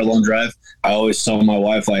 5-hour long drive, I always tell my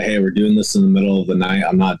wife, hey, we're doing this in the middle of the night.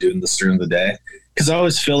 I'm not doing this during the day. Because I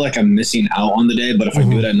always feel like I'm missing out on the day. But if I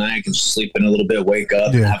do it at night, I can sleep in a little bit, wake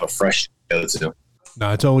up, and have a fresh go to. No,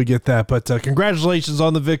 I totally get that. But congratulations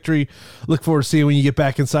on the victory. Look forward to seeing when you get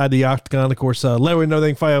back inside the octagon. Of course, let me know they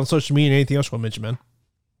can find you on social media and anything else you want to mention, man.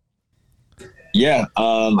 Yeah,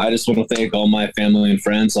 I just want to thank all my family and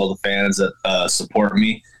friends, all the fans that support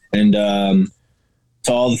me, and to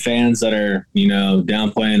all the fans that are,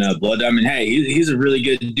 downplaying Blood Diamond. Hey, he's a really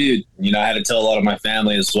good dude. I had to tell a lot of my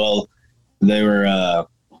family as well. They were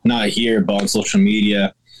not here, but on social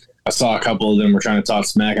media, I saw a couple of them were trying to talk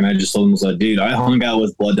smack, and I just told them, I was like, dude, I hung out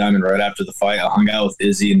with Blood Diamond right after the fight. I hung out with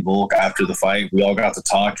Izzy and Volk after the fight. We all got to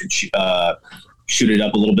talk and shoot it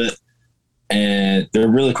up a little bit, and they're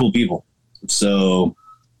really cool people. So,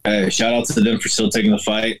 hey, shout out to them for still taking the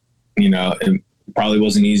fight. It probably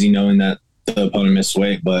wasn't easy knowing that the opponent missed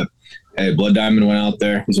weight, but hey, Blood Diamond went out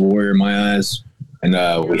there. He's a warrior in my eyes, and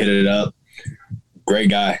we hit it up. Great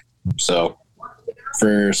guy. So,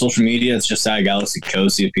 for social media, it's just at Galaxy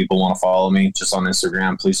Cozy. If people want to follow me, just on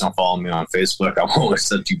Instagram. Please don't follow me on Facebook. I won't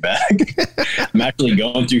accept you back. I'm actually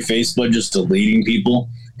going through Facebook just deleting people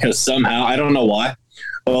because somehow, I don't know why,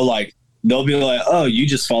 but they'll be like, oh, you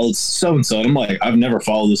just followed so-and-so. And I'm like, I've never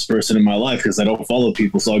followed this person in my life because I don't follow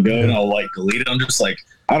people. So I'll go and I'll delete it. I'm just like,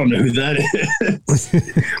 I don't know who that is.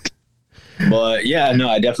 But yeah, no,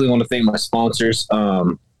 I definitely want to thank my sponsors.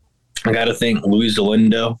 I got to thank Luis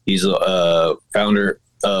Dolindo. He's a founder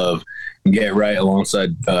of Get Right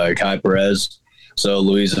alongside Kai Perez. So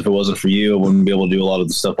Luis, if it wasn't for you, I wouldn't be able to do a lot of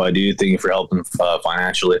the stuff I do. Thank you for helping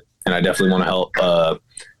financially. And I definitely want to help,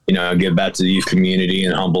 give back to the youth community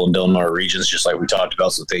in Humboldt and Delmar regions, just like we talked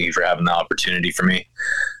about. So thank you for having the opportunity for me.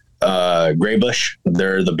 Graybush,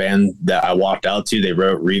 they're the band that I walked out to. They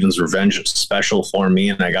wrote Reven's Revenge special for me,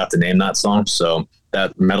 and I got to name that song. So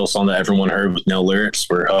that metal song that everyone heard with no lyrics,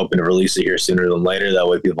 we're hoping to release it here sooner than later. That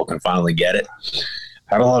way people can finally get it.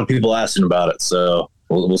 I had a lot of people asking about it, so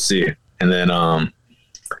we'll see. And then,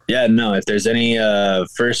 if there's any,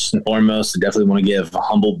 first and foremost, I definitely want to give a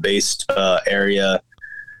Humboldt-based area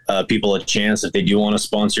people a chance. If they do want to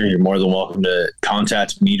sponsor, you're more than welcome to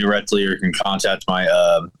contact me directly, or you can contact my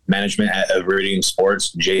management at Iridium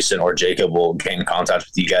Sports. Jason or Jacob will get in contact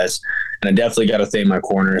with you guys. And I definitely got to thank my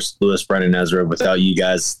corners, Lewis, Brennan, Ezra. Without you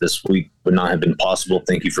guys, this week would not have been possible.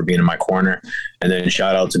 Thank you for being in my corner. And then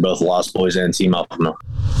shout out to both Lost Boys and Team Alpha.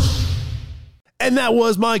 And that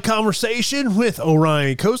was my conversation with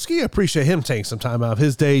Orion Koski. I appreciate him taking some time out of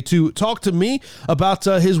his day to talk to me about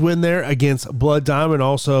his win there against Blood Diamond.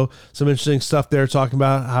 Also, some interesting stuff there, talking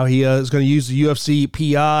about how he is going to use the UFC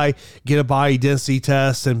PI, get a body density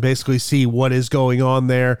test, and basically see what is going on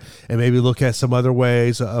there, and maybe look at some other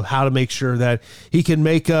ways of how to make sure that he can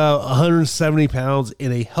make 170 pounds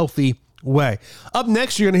in a healthy way. Up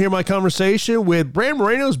next, you're going to hear my conversation with Bram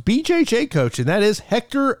Moreno's BJJ coach, and that is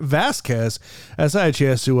Hector Vasquez. As I had a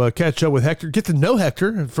chance to catch up with Hector, get to know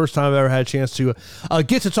Hector. First time I've ever had a chance to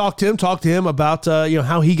get to talk to him about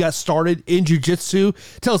how he got started in jiu-jitsu.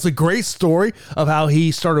 Tells a great story of how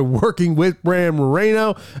he started working with Bram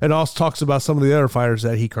Moreno, and also talks about some of the other fighters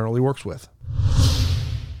that he currently works with.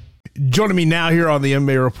 Joining me now here on the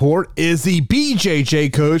MMA Report is the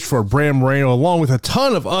BJJ coach for Bram Moreno, along with a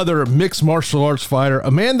ton of other mixed martial arts fighter, a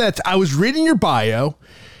man that I was reading your bio,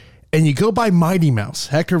 and you go by Mighty Mouse,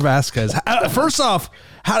 Hector Vasquez. First off,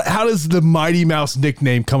 how does the Mighty Mouse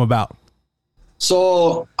nickname come about?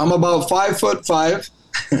 So I'm about 5'5",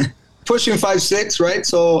 pushing 5'6", right?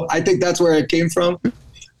 So I think that's where it came from.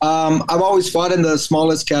 I've always fought in the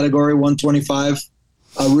smallest category, 125,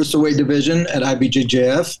 Roosterweight division at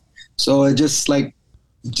IBJJF. So it just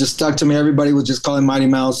stuck to me. Everybody was just calling Mighty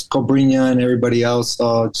Mouse, Cobrinha, and everybody else.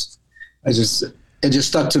 So it just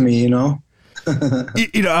stuck to me,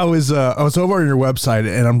 I was over on your website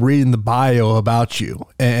and I'm reading the bio about you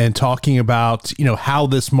and talking about, how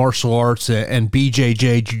this martial arts and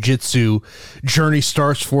BJJ jiu-jitsu journey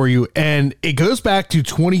starts for you. And it goes back to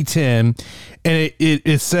 2010. And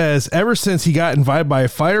it says, ever since he got invited by a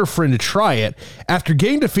fighter friend to try it, after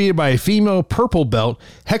getting defeated by a female purple belt,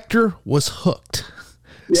 Hector was hooked.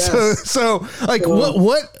 Yes. So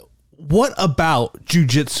what about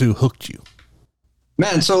jiu-jitsu hooked you?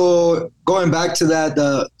 Man, so going back to that,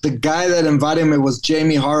 the guy that invited me was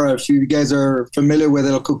Jamie Hara. If you guys are familiar with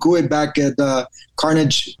it, Kukui back at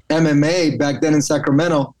Carnage MMA back then in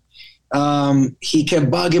Sacramento. He kept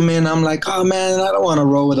bugging me, and I'm like, oh man, I don't want to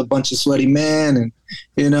roll with a bunch of sweaty men,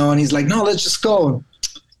 and he's like, no, let's just go.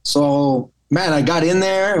 So man, I got in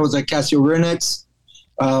there. It was like Casio Renex,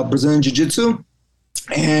 Brazilian Jiu-Jitsu,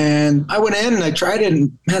 and I went in and I tried it,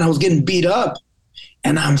 and man, I was getting beat up,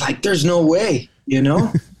 and I'm like, there's no way,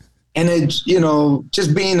 And it,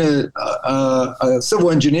 just being a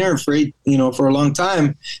civil engineer for a long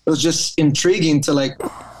time, it was just intriguing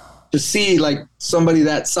to see somebody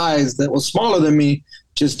that size that was smaller than me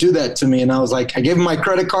just do that to me. And I was like, I gave him my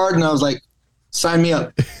credit card and I was like, sign me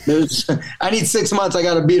up. I need 6 months. I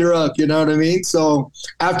got to beat her up. You know what I mean? So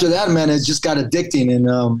after that, man, it just got addicting.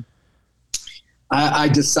 And I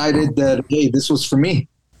decided that, hey, this was for me.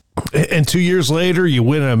 And 2 years later, you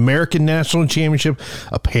win an American National Championship,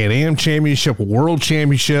 a Pan Am Championship, a World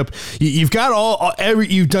Championship. You've got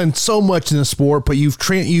you've done so much in the sport, but you've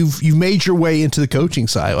made your way into the coaching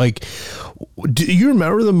side. Like, do you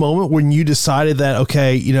remember the moment when you decided that,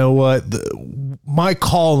 okay, you know what, my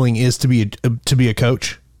calling is to be a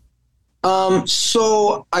coach?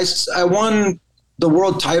 So I won the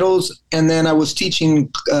world titles, and then I was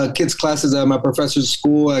teaching kids classes at my professor's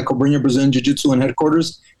school at Cobrinha Brazilian Jiu-Jitsu and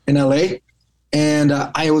headquarters in LA, and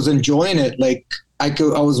I was enjoying it. Like I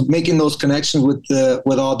was making those connections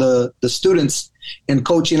with all the students and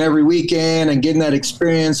coaching every weekend and getting that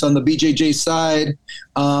experience on the BJJ side.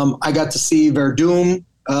 I got to see Verdum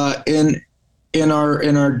in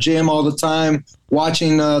our gym all the time,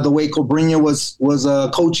 watching the way Cobrinha was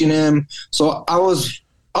coaching him. So I was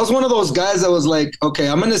one of those guys that was like, okay,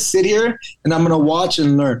 I'm going to sit here and I'm going to watch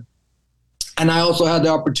and learn. And I also had the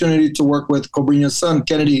opportunity to work with Cobrinha's son,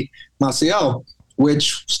 Kennedy Maciel,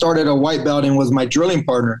 which started a white belt and was my drilling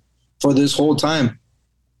partner for this whole time.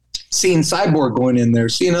 Seeing Cyborg going in there,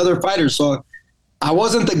 seeing other fighters. So I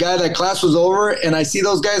wasn't the guy that class was over and I see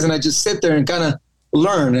those guys and I just sit there and kind of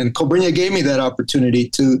learn. And Cobrinha gave me that opportunity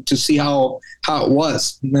to see how it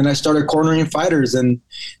was. And then I started cornering fighters, and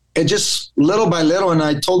it just little by little. And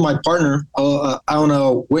I told my partner, I own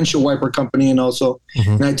a windshield wiper company, and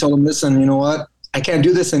and I told him, listen, you know what? I can't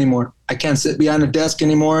do this anymore. I can't sit behind a desk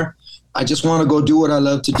anymore. I just want to go do what I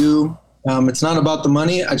love to do. It's not about the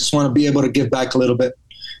money. I just want to be able to give back a little bit.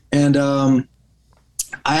 And I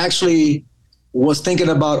actually was thinking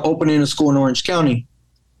about opening a school in Orange County,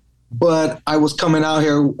 but I was coming out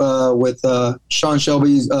here with Sean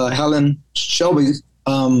Shelby's, Helen Shelby's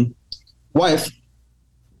wife.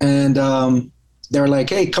 And they're like,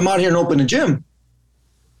 hey, come out here and open a gym.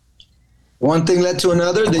 One thing led to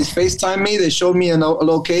another. They FaceTimed me. They showed me a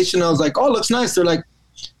location. I was like, oh, looks nice. They're like,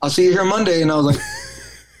 I'll see you here Monday. And I was like,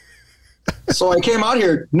 so I came out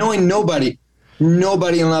here knowing nobody in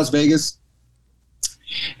Las Vegas.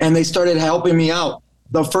 And they started helping me out.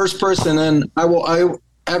 The first person, and I will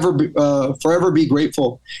forever be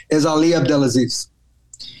grateful, is Ali Abdelaziz.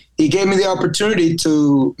 He gave me the opportunity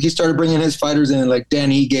he started bringing his fighters in, like Dan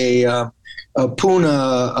Ige,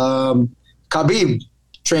 Puna, Khabib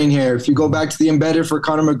train here. If you go back to the Embedded for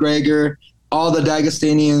Conor McGregor, all the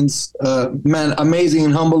Dagestanians, man, amazing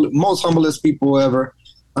and most humblest people ever.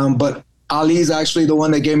 But Ali's actually the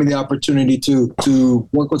one that gave me the opportunity to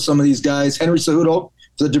work with some of these guys. Henry Cejudo,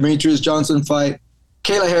 the Demetrius Johnson fight.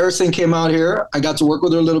 Kayla Harrison came out here. I got to work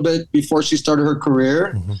with her a little bit before she started her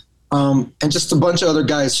career. Mm-hmm. And just a bunch of other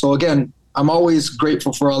guys. So again, I'm always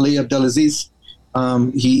grateful for Ali Abdelaziz.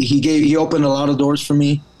 He opened a lot of doors for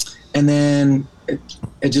me, and then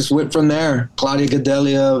it just went from there. Claudia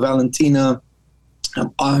Gadelia, Valentina,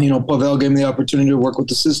 Pavel gave me the opportunity to work with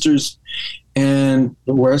the sisters, and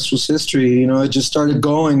the rest was history. It just started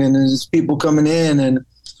going, and there's people coming in, and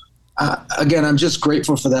again, I'm just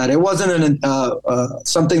grateful for that. It wasn't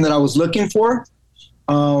something that I was looking for.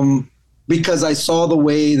 Because I saw the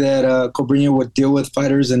way that Cobrinha would deal with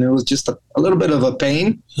fighters, and it was just a little bit of a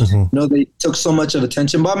pain. Mm-hmm. They took so much of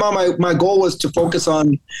attention. But my goal was to focus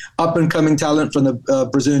on up-and-coming talent from the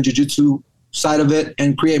Brazilian Jiu-Jitsu side of it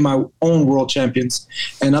and create my own world champions.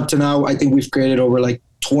 And up to now, I think we've created over like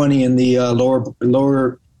 20 in the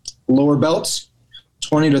lower belts,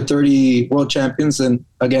 20 to 30 world champions. And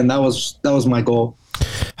again, that was my goal.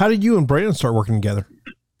 How did you and Brandon start working together?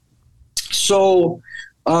 So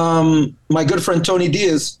my good friend Tony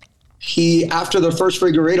Diaz, after the first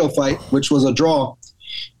Figueiredo fight, which was a draw,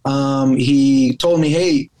 he told me,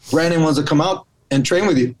 hey, Brandon wants to come out and train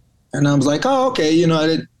with you. And I was like, oh, okay.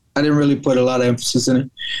 I didn't really put a lot of emphasis in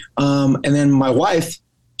it. And then my wife,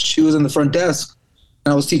 she was in the front desk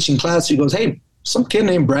and I was teaching class. She goes, hey, some kid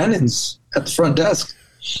named Brandon's at the front desk.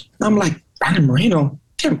 And I'm like, Brandon Moreno?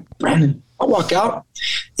 Damn, Brandon. I'll walk out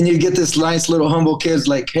and you get this nice little humble kid's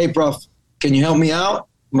like, hey, prof, can you help me out?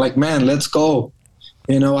 I'm like, man, let's go.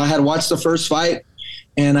 I had watched the first fight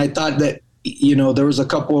and I thought that, there was a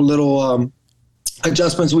couple of little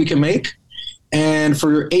adjustments we can make. And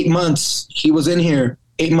for 8 months, he was in here,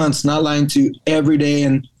 8 months, not lying to you, every day.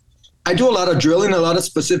 And I do a lot of drilling, a lot of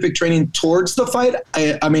specific training towards the fight.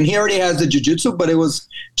 I mean, he already has the jiu-jitsu, but it was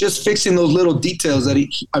just fixing those little details that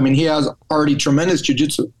he has already tremendous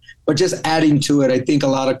jiu-jitsu, but just adding to it. I think a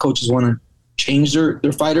lot of coaches want to change their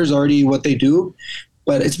fighters already what they do,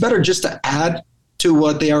 but it's better just to add to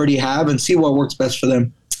what they already have and see what works best for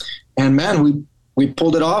them. And man, we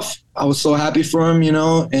pulled it off. I was so happy for him,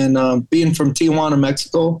 and being from Tijuana,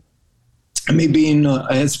 Mexico, and me being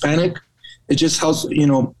a Hispanic, it just helps,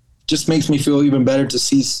 just makes me feel even better to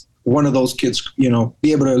see one of those kids,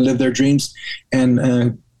 be able to live their dreams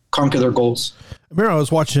and conquer their goals. I remember I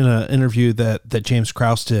was watching an interview that James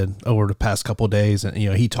Krause did over the past couple of days, and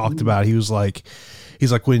he talked about, he's like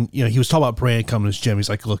when he was talking about Brandon coming to his gym, he's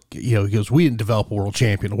like, look, he goes, we didn't develop a world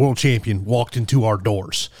champion. A world champion walked into our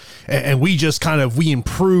doors, and we just we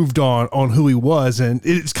improved on who he was, and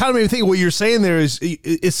it's kind of made me think what you're saying there is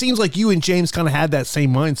it seems like you and James kind of had that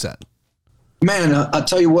same mindset. Man, I'll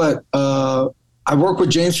tell you what, I work with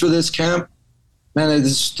James for this camp. Man,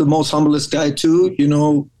 he's the most humblest guy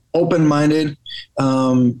too, open-minded.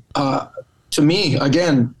 To me,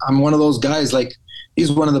 again, I'm one of those guys, like,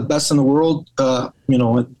 he's one of the best in the world,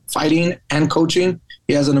 fighting and coaching.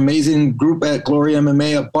 He has an amazing group at Glory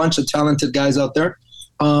MMA, a bunch of talented guys out there.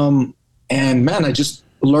 And man, I just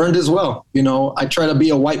learned as well. I try to be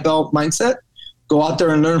a white belt mindset, go out there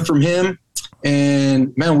and learn from him.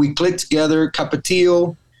 And man, we clicked together.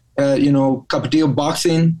 Capetillo, Capetillo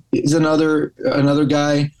Boxing is another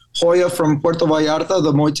guy. Hoya from Puerto Vallarta,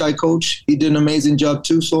 the Muay Thai coach, he did an amazing job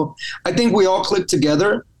too. So I think we all clicked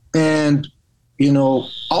together. And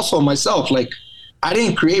also myself, like, I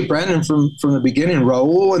didn't create Brandon from the beginning.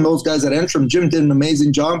 Raul and those guys at Entrim, Jim did an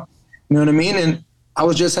amazing job. You know what I mean? And I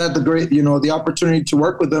was just had the great, the opportunity to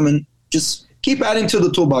work with them and just keep adding to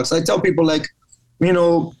the toolbox. I tell people, like,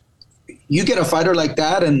 you get a fighter like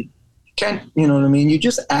that and can't, you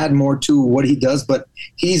just add more to what he does, but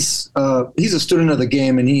he's a student of the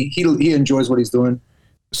game and he enjoys what he's doing.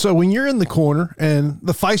 So when you're in the corner and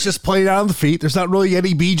the fight's just played out on the feet, there's not really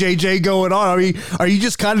any BJJ going on. I mean, are you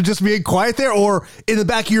just kind of just being quiet there, or in the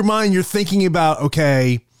back of your mind, you're thinking about,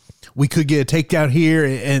 okay, we could get a takedown here,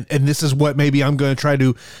 and this is what maybe I'm going to try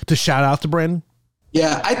to shout out to Brandon?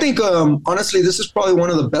 Yeah, I think, honestly, this is probably one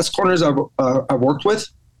of the best corners I've worked with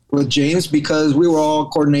James, because we were all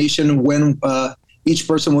coordination when each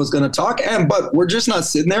person was going to talk. But we're just not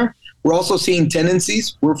sitting there. We're also seeing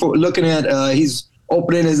tendencies. We're looking at he's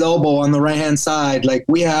opening his elbow on the right-hand side. Like,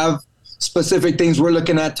 we have specific things we're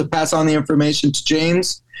looking at to pass on the information to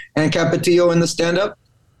James and Capetillo in the stand-up.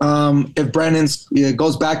 If Brandon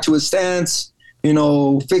goes back to his stance,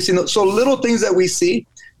 fixing so little things that we see.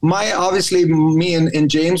 Obviously, me and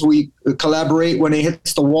James, we collaborate when it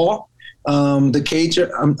hits the wall, the cage.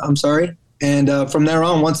 I'm sorry. And from there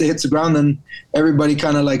on, once it hits the ground, then everybody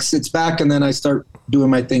kind of like sits back, and then I start doing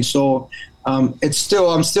my thing. So I'm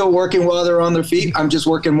still working while they're on their feet. I'm just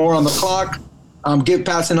working more on the clock.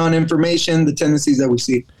 Passing on information, the tendencies that we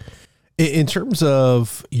see. In terms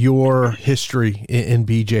of your history in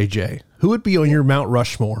BJJ, who would be on your Mount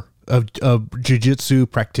Rushmore of jiu-jitsu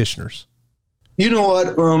practitioners? You know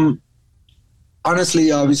what?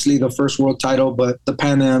 Honestly, obviously the first world title, but the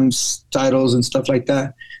Pan Am's titles and stuff like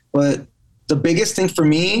that. But the biggest thing for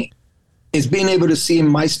me is being able to see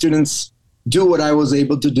my students do what I was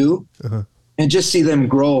able to do, and just see them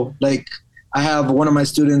grow. Like, I have one of my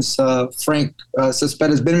students, Frank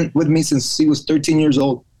Cespedes, has been with me since he was 13 years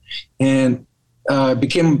old, and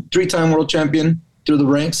became 3-time world champion through the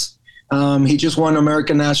ranks. He just won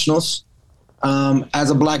American Nationals as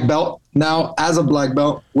a black belt, now as a black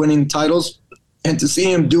belt, winning titles. And to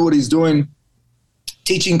see him do what he's doing,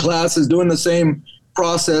 teaching classes, doing the same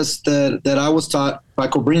process that I was taught by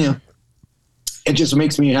Cobrinha, it just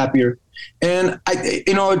makes me happier. And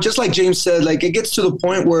just like James said, like, it gets to the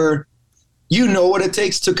point where what it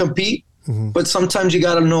takes to compete, but sometimes you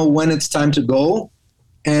got to know when it's time to go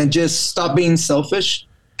and just stop being selfish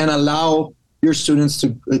and allow your students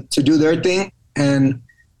to do their thing. And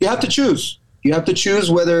you have to choose. You have to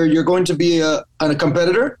choose whether you're going to be a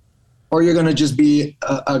competitor or you're going to just be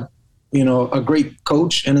a great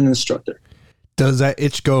coach and an instructor. Does that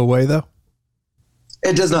itch go away though?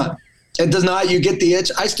 It does not. It does not. You get the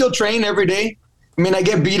itch. I still train every day. I mean, I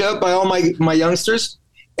get beat up by all my youngsters.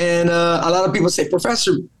 And a lot of people say,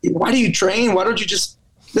 Professor, why do you train? Why don't you just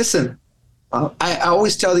listen? I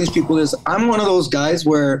always tell these people this. I'm one of those guys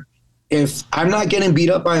where if I'm not getting beat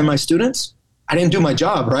up by my students, I didn't do my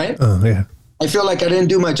job, right? Oh, yeah. I feel like I didn't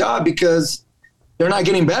do my job because they're not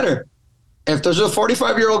getting better. If there's a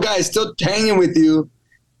 45-year-old guy still hanging with you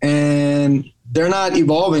and they're not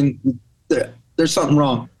evolving, there's something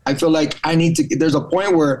wrong. I feel like there's a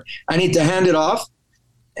point where I need to hand it off,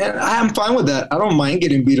 and I'm fine with that. I don't mind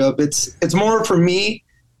getting beat up. It's more for me.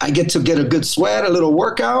 I get to get a good sweat, a little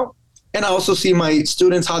workout, and I also see my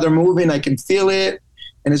students, how they're moving. I can feel it,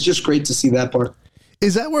 and it's just great to see that part.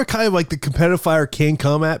 Is that where kind of like the competitive fire can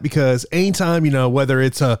come at? Because anytime, whether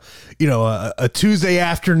it's a Tuesday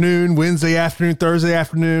afternoon, Wednesday afternoon, Thursday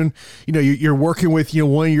afternoon, you're working with,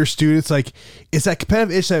 one of your students, like, is that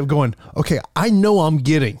competitive itch that going, okay, I know I'm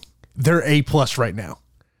getting their A+ right now.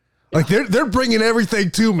 Like they're bringing everything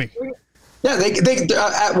to me. Yeah. They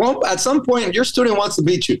at some point your student wants to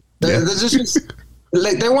beat you. They're just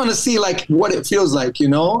like, they want to see like what it feels like,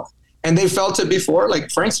 and they felt it before. Like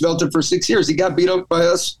Frank's felt it for 6 years. He got beat up by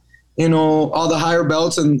us, all the higher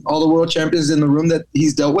belts and all the world champions in the room that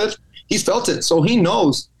he's dealt with. He's felt it. So he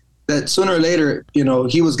knows that sooner or later,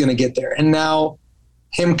 he was going to get there. And now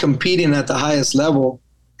him competing at the highest level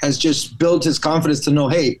has just built his confidence to know,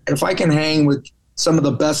 hey, if I can hang with some of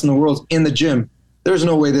the best in the world in the gym, there's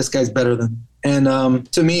no way this guy's better than me.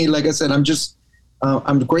 And to me, like I said,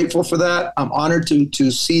 I'm grateful for that. I'm honored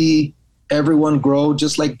to see everyone grow,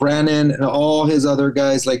 just like Brandon and all his other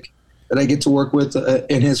guys that I get to work with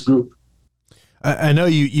in his group. I know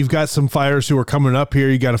you've got some fighters who are coming up here.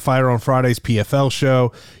 You got a fighter on Friday's PFL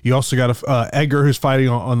show. You also got Edgar who's fighting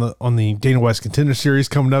on the Dana West Contender Series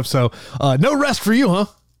coming up. So no rest for you, huh?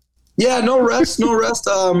 Yeah, no rest. You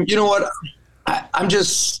know what? I'm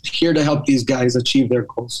just here to help these guys achieve their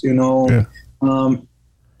goals. Yeah.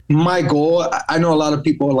 My goal, I know a lot of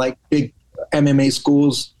people like big MMA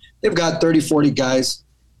schools. They've got 30, 40 guys.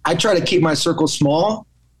 I try to keep my circle small,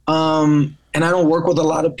 and I don't work with a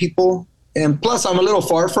lot of people. And plus, I'm a little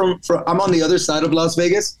far from I'm on the other side of Las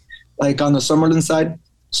Vegas, like on the Summerlin side.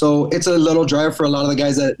 So it's a little drive for a lot of the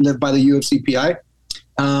guys that live by the UFC PI.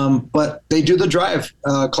 But they do the drive.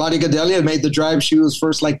 Claudia Gadelia made the drive. She was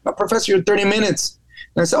first like, Professor, you're 30 minutes.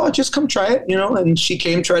 And I said, just come try it, And she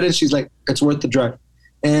came, tried it. She's like, it's worth the drive.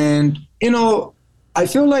 And, I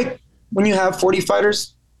feel like when you have 40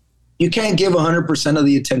 fighters, you can't give 100% of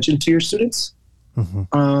the attention to your students.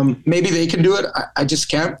 Mm-hmm. Maybe they can do it. I just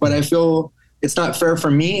can't, but I feel it's not fair for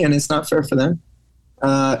me and it's not fair for them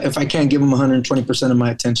if I can't give them 120% of my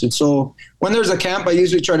attention. So when there's a camp, I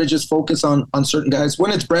usually try to just focus on certain guys.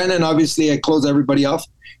 When it's Brandon, obviously I close everybody off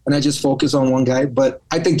and I just focus on one guy, but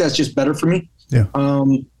I think that's just better for me. Yeah.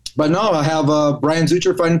 But no, I have Brian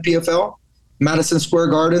Zucher fighting PFL, Madison Square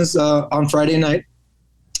Gardens on Friday night.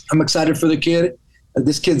 I'm excited for the kid.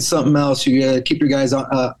 This kid's something else. You gotta keep your guys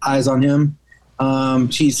eyes on him.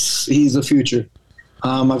 He's the future.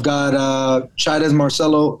 I've got Chavez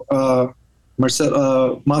Macio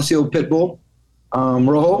Pitbull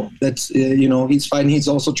Rojo. That's he's fighting. He's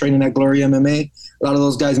also training at Glory MMA. A lot of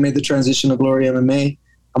those guys made the transition to Glory MMA.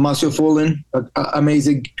 Amacio Fullen,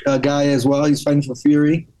 amazing guy as well. He's fighting for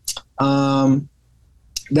Fury. Then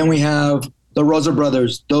we have the Rosa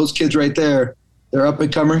brothers. Those kids right there. They're up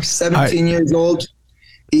and comers. 17 years old.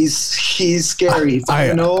 He's scary.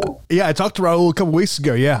 I talked to Raul a couple weeks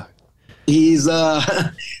ago. Yeah, he's like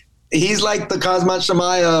the Khamzat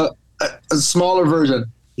Chimaev, a smaller version.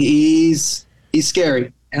 He's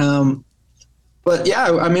scary. But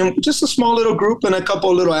yeah, I mean, just a small little group and a couple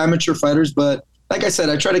of little amateur fighters. But like I said,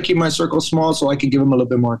 I try to keep my circle small so I can give them a little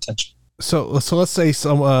bit more attention. So let's say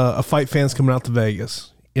some a fight fan's coming out to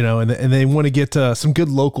Vegas, and they want to get some good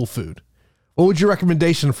local food. What would your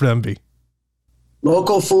recommendation for them be?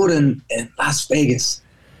 Local food in Las Vegas.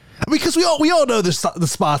 Because we all know the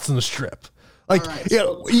spots in the Strip. Like, right,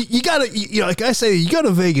 you gotta, like I say, you go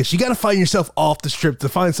to Vegas, you gotta find yourself off the Strip to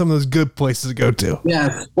find some of those good places to go to.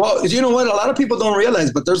 Yeah. Well, you know what? A lot of people don't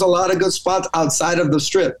realize, but there's a lot of good spots outside of the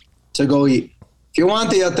Strip to go eat. If you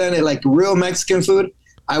want the authentic, like real Mexican food,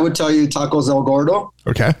 I would tell you Tacos El Gordo.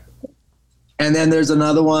 Okay. And then there's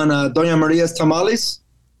another one, Doña Maria's Tamales.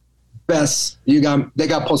 best. They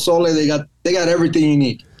got pozole. They got everything you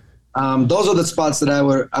need. Those are the spots that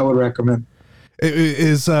I would recommend.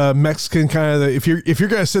 Is Mexican kind of if you're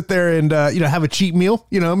gonna sit there and have a cheat meal,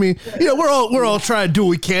 I mean, we're all trying to do what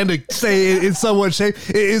we can to stay in somewhat shape.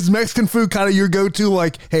 Is Mexican food kind of your go-to?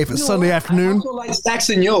 Like, hey, if it's Sunday afternoon, I also like Stacks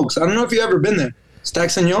and Yolks. I don't know if you've ever been there.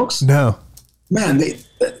 Stacks and Yolks? No. Man,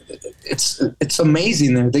 it's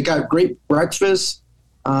amazing there. They got great breakfast.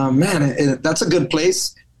 That's a good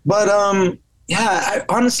place. But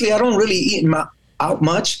honestly, I don't really eat out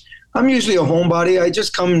much. I'm usually a homebody. I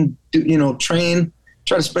just come, train,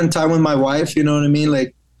 try to spend time with my wife. You know what I mean?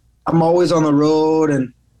 Like, I'm always on the road,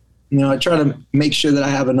 and I try to make sure that I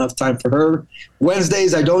have enough time for her.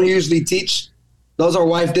 Wednesdays, I don't usually teach. Those are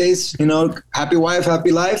wife days. Happy wife,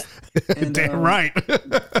 happy life. And, damn right.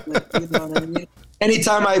 What I mean?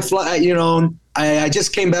 Anytime I fly, I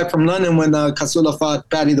just came back from London when Kasula fought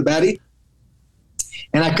Paddy the Baddy.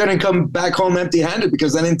 And I couldn't come back home empty-handed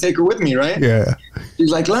because I didn't take her with me, right? Yeah.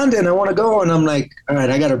 She's like, London, I want to go. And I'm like, all right,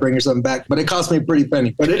 I got to bring her something back. But it cost me a pretty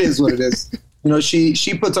penny. But it is what it is.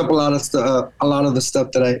 She puts up a lot of the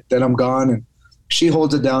stuff that I'm gone. And she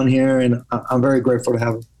holds it down here. And I'm very grateful to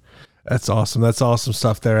have her. That's awesome. That's awesome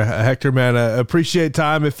stuff there. Hector, man, appreciate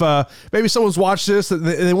time. If maybe someone's watched this and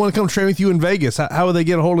they want to come train with you in Vegas, how would they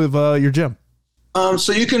get a hold of your gym?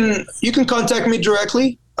 So you can contact me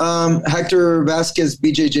directly. Hector Vasquez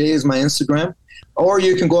BJJ is my Instagram, or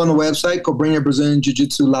you can go on the website, Cobrinha Brazilian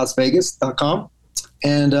Jiu-Jitsu Las Vegas.com.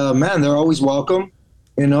 And man, they're always welcome.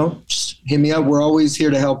 Just hit me up. We're always here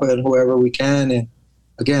to help out whoever we can. And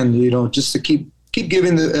again, just to keep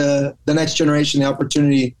giving the next generation the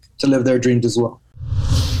opportunity to live their dreams as well.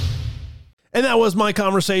 And that was my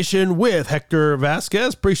conversation with Hector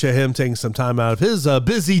Vasquez. Appreciate him taking some time out of his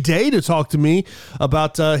busy day to talk to me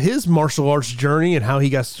about his martial arts journey and how he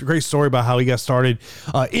got a great story about how he got started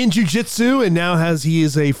in jiu-jitsu, and now he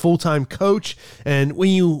is a full-time coach. And when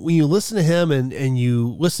you listen to him and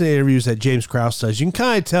you listen to interviews that James Krause does, you can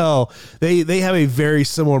kind of tell they have a very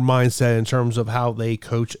similar mindset in terms of how they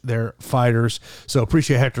coach their fighters. So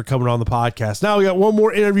appreciate Hector coming on the podcast. Now we got one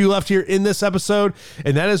more interview left here in this episode,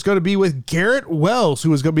 and that is going to be with Garrett Wells,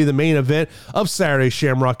 who is going to be the main event of Saturday's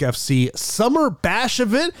Shamrock FC Summer Bash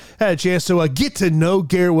event. Had a chance to get to know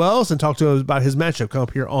Garrett Wells and talk to him about his matchup coming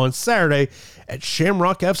up here on Saturday at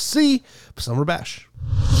Shamrock FC Summer Bash.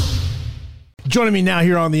 Joining me now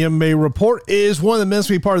here on the MMA Report is one of the men to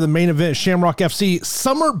be part of the main event, Shamrock FC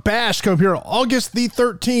Summer Bash, coming up here August the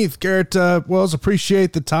 13th. Garrett Wells,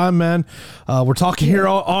 appreciate the time, man. We're talking here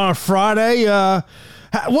on a Friday.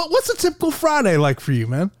 What's a typical Friday like for you,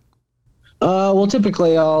 man? Well,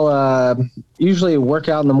 typically I'll usually work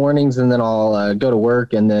out in the mornings, and then I'll go to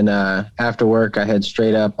work, and then after work I head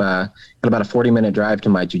straight up. Got about a 40-minute drive to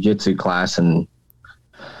my jiu-jitsu class, and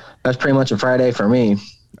that's pretty much a Friday for me.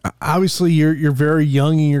 Obviously, you're very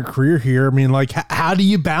young in your career here. I mean, like, how do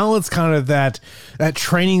you balance kind of that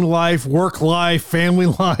training life, work life, family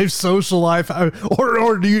life, social life,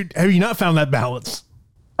 or have you not found that balance?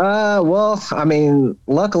 Well, I mean,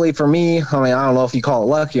 luckily for me, I don't know if you call it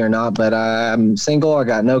lucky or not, but I'm single. I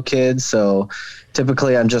got no kids. So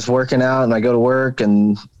typically I'm just working out, and I go to work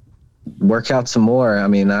and work out some more. I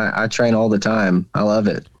mean, I train all the time. I love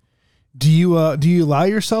it. Do you allow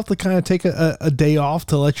yourself to kind of take a day off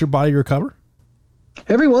to let your body recover?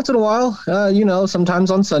 Every once in a while, sometimes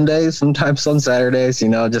on Sundays, sometimes on Saturdays,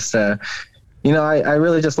 just, I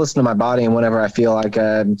really just listen to my body, and whenever I feel like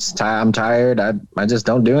I'm tired, I just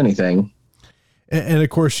don't do anything. And of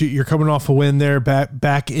course, you're coming off a win there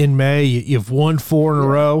back in May. You've won 4 in a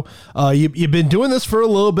row. You've been doing this for a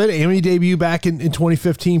little bit. Ami debut back in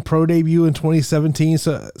 2015, pro debut in 2017.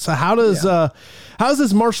 So how does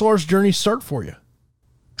this martial arts journey start for you?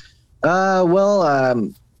 Well,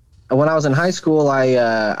 when I was in high school,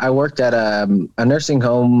 I worked at a nursing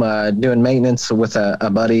home doing maintenance with a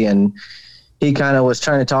buddy, and he kind of was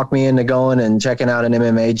trying to talk me into going and checking out an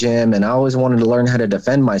MMA gym. And I always wanted to learn how to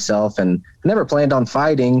defend myself, and I never planned on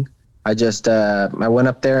fighting. I just, I went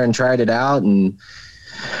up there and tried it out, and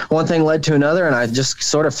one thing led to another. And I just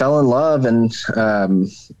sort of fell in love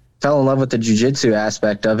with the jiu-jitsu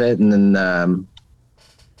aspect of it. And then,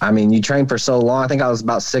 you train for so long. I think I was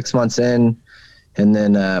about 6 months in, and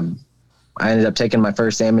then, I ended up taking my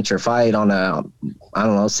first amateur fight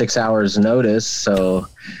on 6 hours notice. So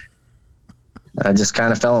I just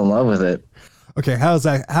kind of fell in love with it. Okay. How does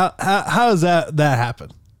that happen?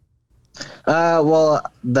 Well,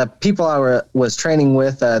 the people I was training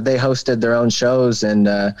with, they hosted their own shows, and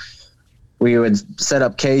we would set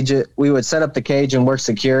up the cage and work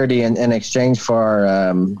security in exchange for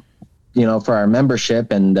our, for our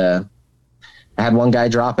membership. And I had one guy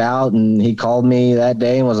drop out, and he called me that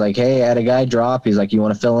day and was like, "Hey, I had a guy drop." He's like, "You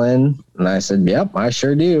want to fill in?" And I said, "Yep, I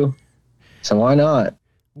sure do." So why not?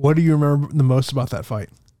 What do you remember the most about that fight?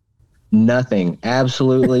 Nothing.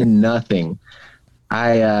 Absolutely nothing.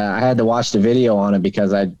 I had to watch the video on it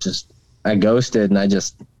because I ghosted, and I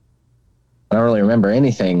don't really remember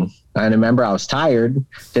anything. I remember I was tired,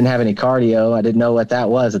 didn't have any cardio. I didn't know what that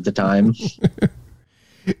was at the time.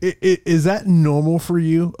 Is that normal for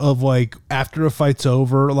you, of like after a fight's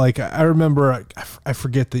over? Like I remember, I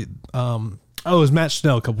forget the, it was Matt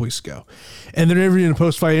Schnell a couple weeks ago, and they're interviewing a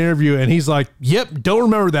post-fight interview, and he's like, "Yep, don't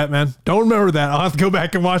remember that, man. Don't remember that. I'll have to go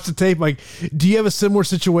back and watch the tape." Like, do you have a similar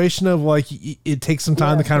situation of like it takes some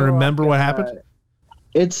time to kind of remember what happened?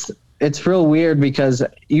 It's real weird because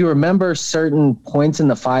you remember certain points in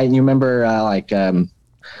the fight, and you remember like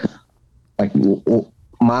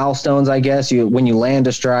milestones, I guess, when you land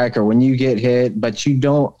a strike or when you get hit, but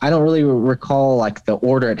I don't really recall like the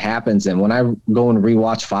order it happens in. When I go and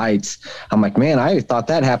rewatch fights, I'm like, man, I thought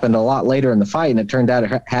that happened a lot later in the fight, and it turned out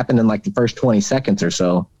it happened in like the first 20 seconds or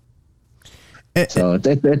so. So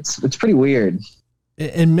it's pretty weird.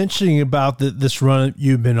 And mentioning about this run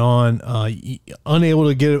you've been on, unable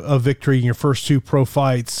to get a victory in your first two pro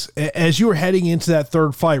fights, as you were heading into that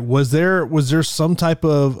third fight, was there some type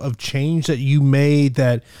of change that you made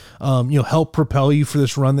that helped propel you for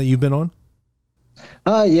this run that you've been on?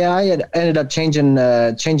 Yeah, I had ended up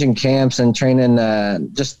changing camps and training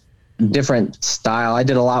just different style. I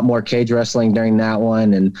did a lot more cage wrestling during that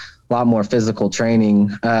one and a lot more physical training.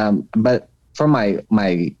 But for my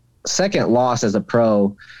second loss as a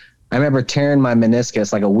pro, I remember tearing my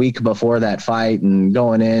meniscus like a week before that fight and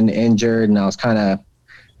going in injured, and I was kind of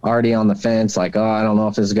already on the fence, like, oh, I don't know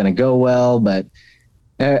if this is going to go well. But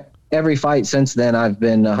every fight since then, I've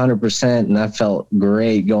been 100%, and I've felt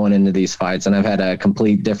great going into these fights, and I've had a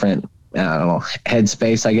complete different,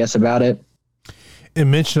 headspace, I guess, about it. And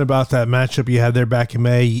mention about that matchup you had there back in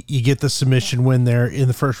May. You get the submission win there in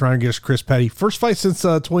the first round against Chris Petty. First fight since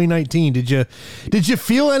 2019. Did you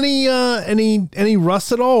feel any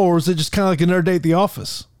rust at all, or was it just kind of like another day at the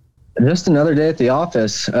office? Just another day at the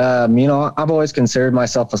office. I've always considered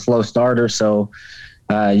myself a slow starter, so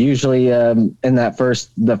usually in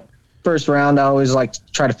the first round, I always like to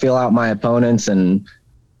try to feel out my opponents and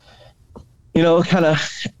kind of.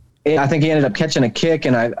 I think he ended up catching a kick,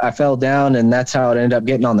 and I fell down, and that's how it ended up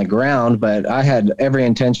getting on the ground. But I had every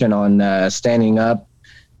intention on standing up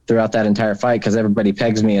throughout that entire fight because everybody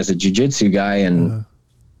pegs me as a jiu-jitsu guy, and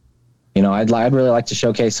I'd really like to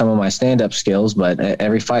showcase some of my stand-up skills. But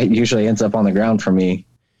every fight usually ends up on the ground for me.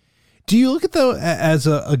 Do you look at that as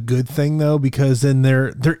a good thing though, because then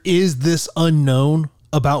there is this unknown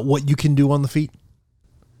about what you can do on the feet?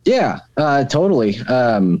 Yeah, totally.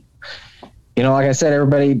 Like I said,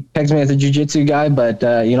 everybody pegs me as a jiu-jitsu guy, but,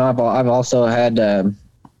 I've also had a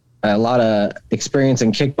lot of experience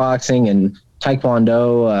in kickboxing and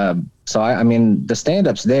taekwondo. So, the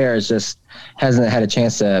stand-ups there just hasn't had a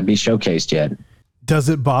chance to be showcased yet. Does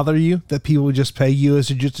it bother you that people just pay you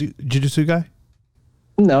as a jiu-jitsu guy?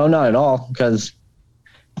 No, not at all, because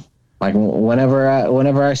like whenever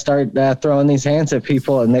I start throwing these hands at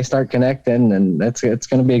people and they start connecting, and it's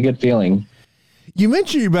going to be a good feeling. You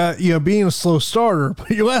mentioned about being a slow starter, but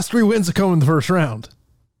your last three wins have come in the first round.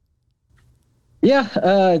 Yeah,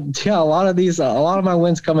 a lot of my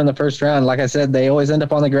wins come in the first round. Like I said, they always end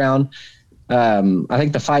up on the ground. I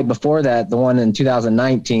think the fight before that, the one in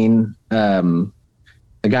 2019, the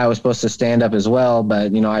guy was supposed to stand up as well,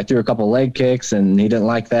 but I threw a couple leg kicks and he didn't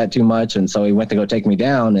like that too much, and so he went to go take me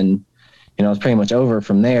down, and it was pretty much over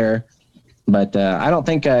from there. But I don't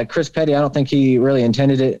think Chris Petty, I don't think he really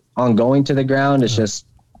intended it on going to the ground. It's just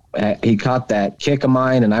he caught that kick of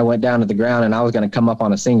mine, and I went down to the ground, and I was going to come up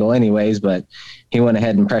on a single anyways, but he went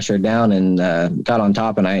ahead and pressured down and got on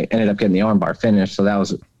top, and I ended up getting the armbar finish. So that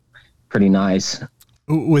was pretty nice.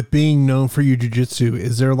 With being known for your jiu-jitsu,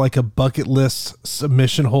 is there like a bucket list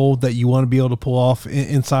submission hold that you want to be able to pull off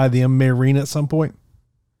inside the MMA arena at some point?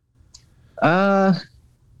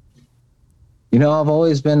 I've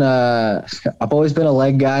always been a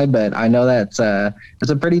leg guy, but I know that's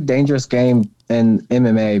it's a pretty dangerous game in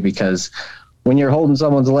MMA because when you're holding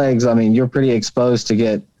someone's legs, you're pretty exposed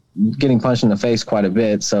to getting punched in the face quite a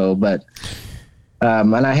bit. So, but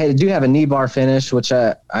and I do have a knee bar finish, which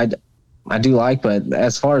I do like, but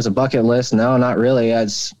as far as a bucket list, no, not really.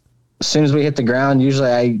 As soon as we hit the ground, usually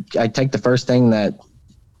I take the first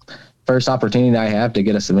opportunity I have to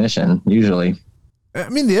get a submission, usually.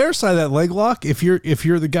 The other side of that leg lock, if you're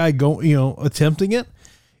the guy attempting it,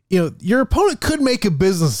 your opponent could make a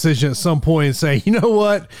business decision at some point and say, you know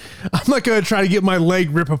what, I'm not going to try to get my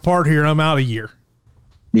leg ripped apart here. I'm out of here.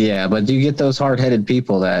 Yeah, but you get those hard-headed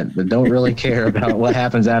people that don't really care about what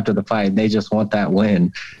happens after the fight. They just want that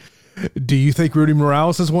win. Do you think Rudy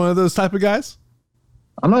Morales is one of those type of guys?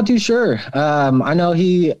 I'm not too sure. I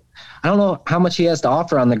don't know how much he has to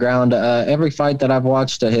offer on the ground. Every fight that I've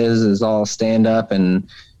watched of his is all stand up, and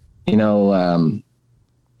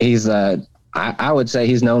he's I would say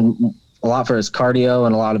he's known a lot for his cardio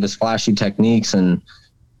and a lot of his flashy techniques. And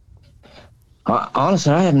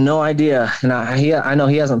honestly, I have no idea. And I know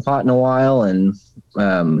he hasn't fought in a while, and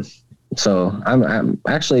so I'm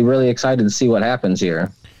actually really excited to see what happens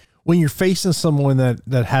here. When you're facing someone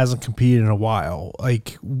that hasn't competed in a while,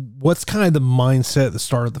 like, what's kind of the mindset at the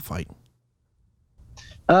start of the fight?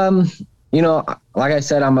 Like I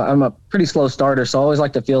said, I'm a pretty slow starter, so I always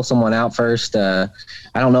like to feel someone out first. I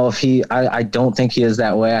don't know if I don't think he is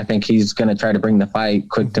that way. I think he's going to try to bring the fight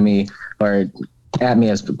quick to me or at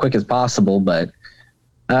me as quick as possible. But,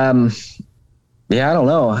 I don't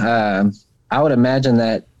know. I would imagine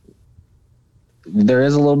that there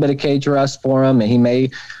is a little bit of cage rust for him, and he may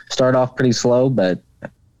start off pretty slow, but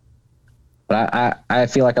I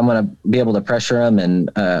feel like I'm going to be able to pressure him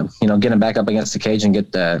and, get him back up against the cage and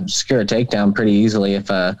secure a takedown pretty easily if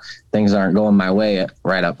things aren't going my way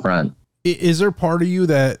right up front. Is there part of you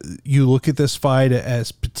that you look at this fight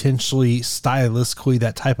as potentially stylistically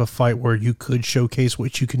that type of fight where you could showcase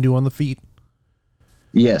what you can do on the feet?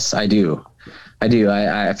 Yes, I do.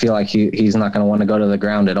 I feel like he's not going to want to go to the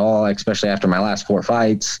ground at all, especially after my last 4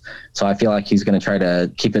 fights. So I feel like he's going to try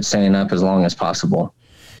to keep it standing up as long as possible.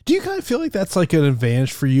 Do you kind of feel like that's like an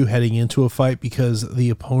advantage for you heading into a fight because the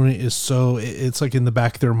opponent is it's like in the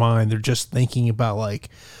back of their mind, they're just thinking about like,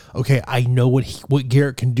 okay, I know what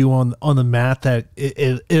Garrett can do on the mat, that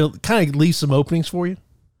it'll kind of leave some openings for you?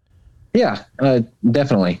 Yeah,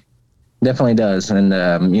 definitely does. And,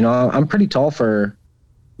 I'm pretty tall for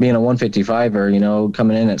being a 155er,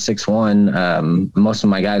 coming in at 6'1". Most of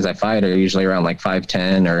my guys I fight are usually around like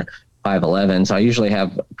 5'10" or 5'11", so I usually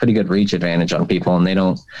have pretty good reach advantage on people, and I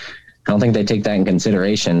don't think they take that in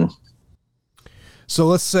consideration. So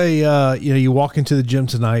let's say you walk into the gym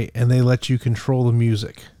tonight and they let you control the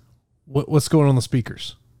music. What's going on the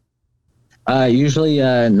speakers? Usually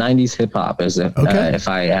 90s hip hop is it. Okay. If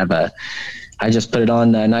I just put it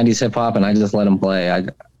on 90s hip hop and I just let them play.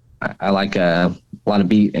 I like a lot of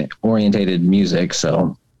beat orientated music,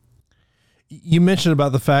 so. You mentioned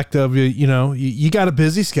about the fact of, you got a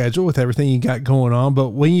busy schedule with everything you got going on, but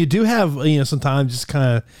when you do have, some time just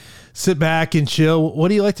kind of sit back and chill, what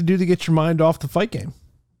do you like to do to get your mind off the fight game?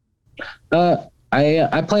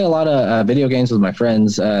 I play a lot of video games with my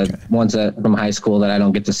friends, ones from high school that I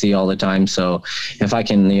don't get to see all the time. So if I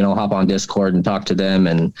can, hop on Discord and talk to them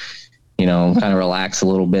and, kind of relax a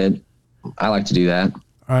little bit, I like to do that.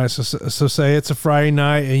 All right, so say it's a Friday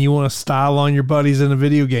night and you want to style on your buddies in a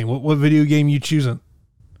video game. What video game you choosing?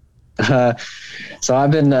 So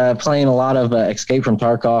I've been playing a lot of Escape from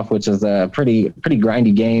Tarkov, which is a pretty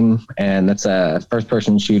grindy game, and that's a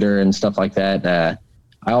first-person shooter and stuff like that.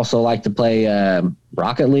 I also like to play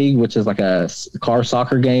Rocket League, which is like a car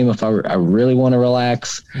soccer game if I really want to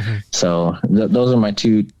relax. Mm-hmm. So those are my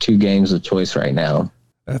two games of choice right now.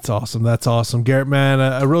 That's awesome. Garrett, man,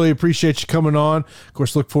 I really appreciate you coming on. Of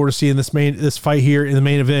course, look forward to seeing this fight here in the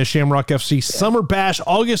main event of Shamrock FC Summer Bash,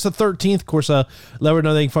 August the 13th. Of course, let everyone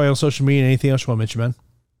know they can follow you on social media and anything else you want to mention,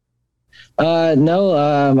 man.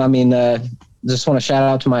 No, just want to shout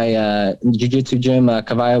out to my jiu-jitsu gym,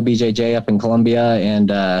 Cavallo BJJ up in Columbia, and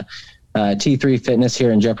T3 Fitness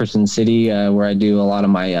here in Jefferson City, where I do a lot of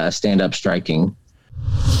my stand-up striking.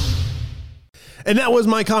 And that was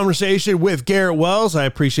my conversation with Garrett Wells. I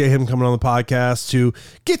appreciate him coming on the podcast to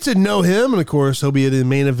get to know him. And, of course, he'll be at the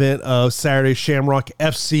main event of Saturday Shamrock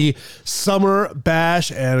FC Summer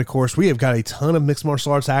Bash. And, of course, we have got a ton of mixed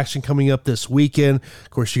martial arts action coming up this weekend. Of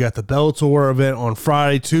course, you got the Bellator event on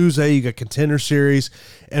Friday. Tuesday, you got Contender Series.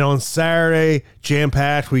 And on Saturday,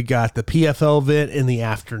 jam-packed, we got the PFL event in the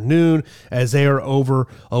afternoon as they are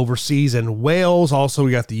overseas in Wales. Also,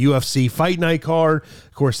 we got the UFC Fight Night card.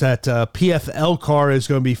 Of course, that PFL card is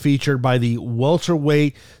going to be featured by the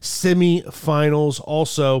welterweight semifinals.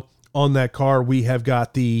 Also on that card, we have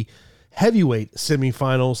got the heavyweight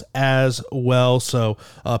semifinals as well. So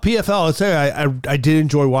PFL, I'd say I did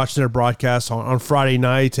enjoy watching their broadcast on Friday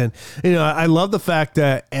night. And, I love the fact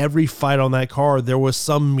that every fight on that card, there was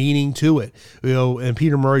some meaning to it. And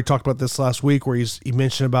Peter Murray talked about this last week where he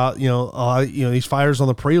mentioned about, these fighters on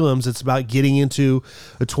the prelims, it's about getting into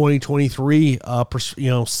a 2023,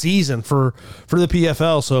 season for the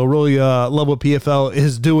PFL. So really love what PFL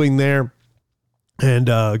is doing there.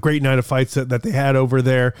 And great night of fights that they had over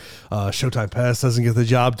there. Showtime Pass doesn't get the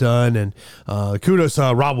job done. And kudos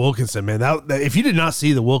to Rob Wilkinson, man. That if you did not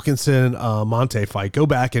see the Wilkinson Monte fight, go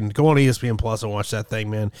back and go on ESPN Plus and watch that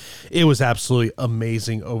thing, man. It was absolutely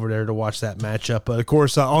amazing over there to watch that matchup. But of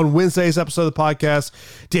course, on Wednesday's episode of the podcast,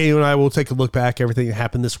 Daniel and I will take a look back at everything that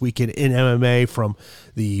happened this weekend in MMA, from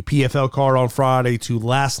the PFL card on Friday to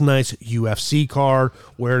last night's UFC card,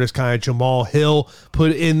 where does kind of Jamal Hill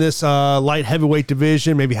put in this light heavyweight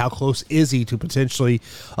division? Maybe how close is he to potentially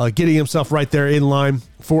getting himself right there in line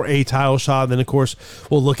for a title shot? And then, of course,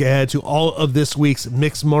 we'll look ahead to all of this week's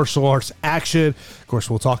mixed martial arts action. Of course,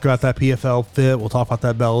 we'll talk about that PFL fit. We'll talk about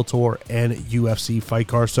that Bellator and UFC fight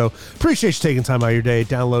card. So appreciate you taking time out of your day,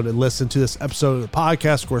 download and listen to this episode of the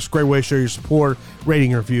podcast. Of course, great way to show your support,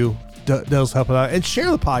 rating, review does help it out, and share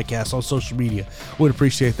the podcast on social media. Would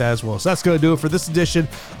appreciate that as well. So that's going to do it for this edition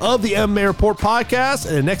of the MMA Report podcast,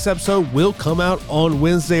 and the next episode will come out on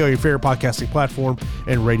Wednesday on your favorite podcasting platform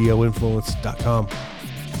and radioinfluence.com.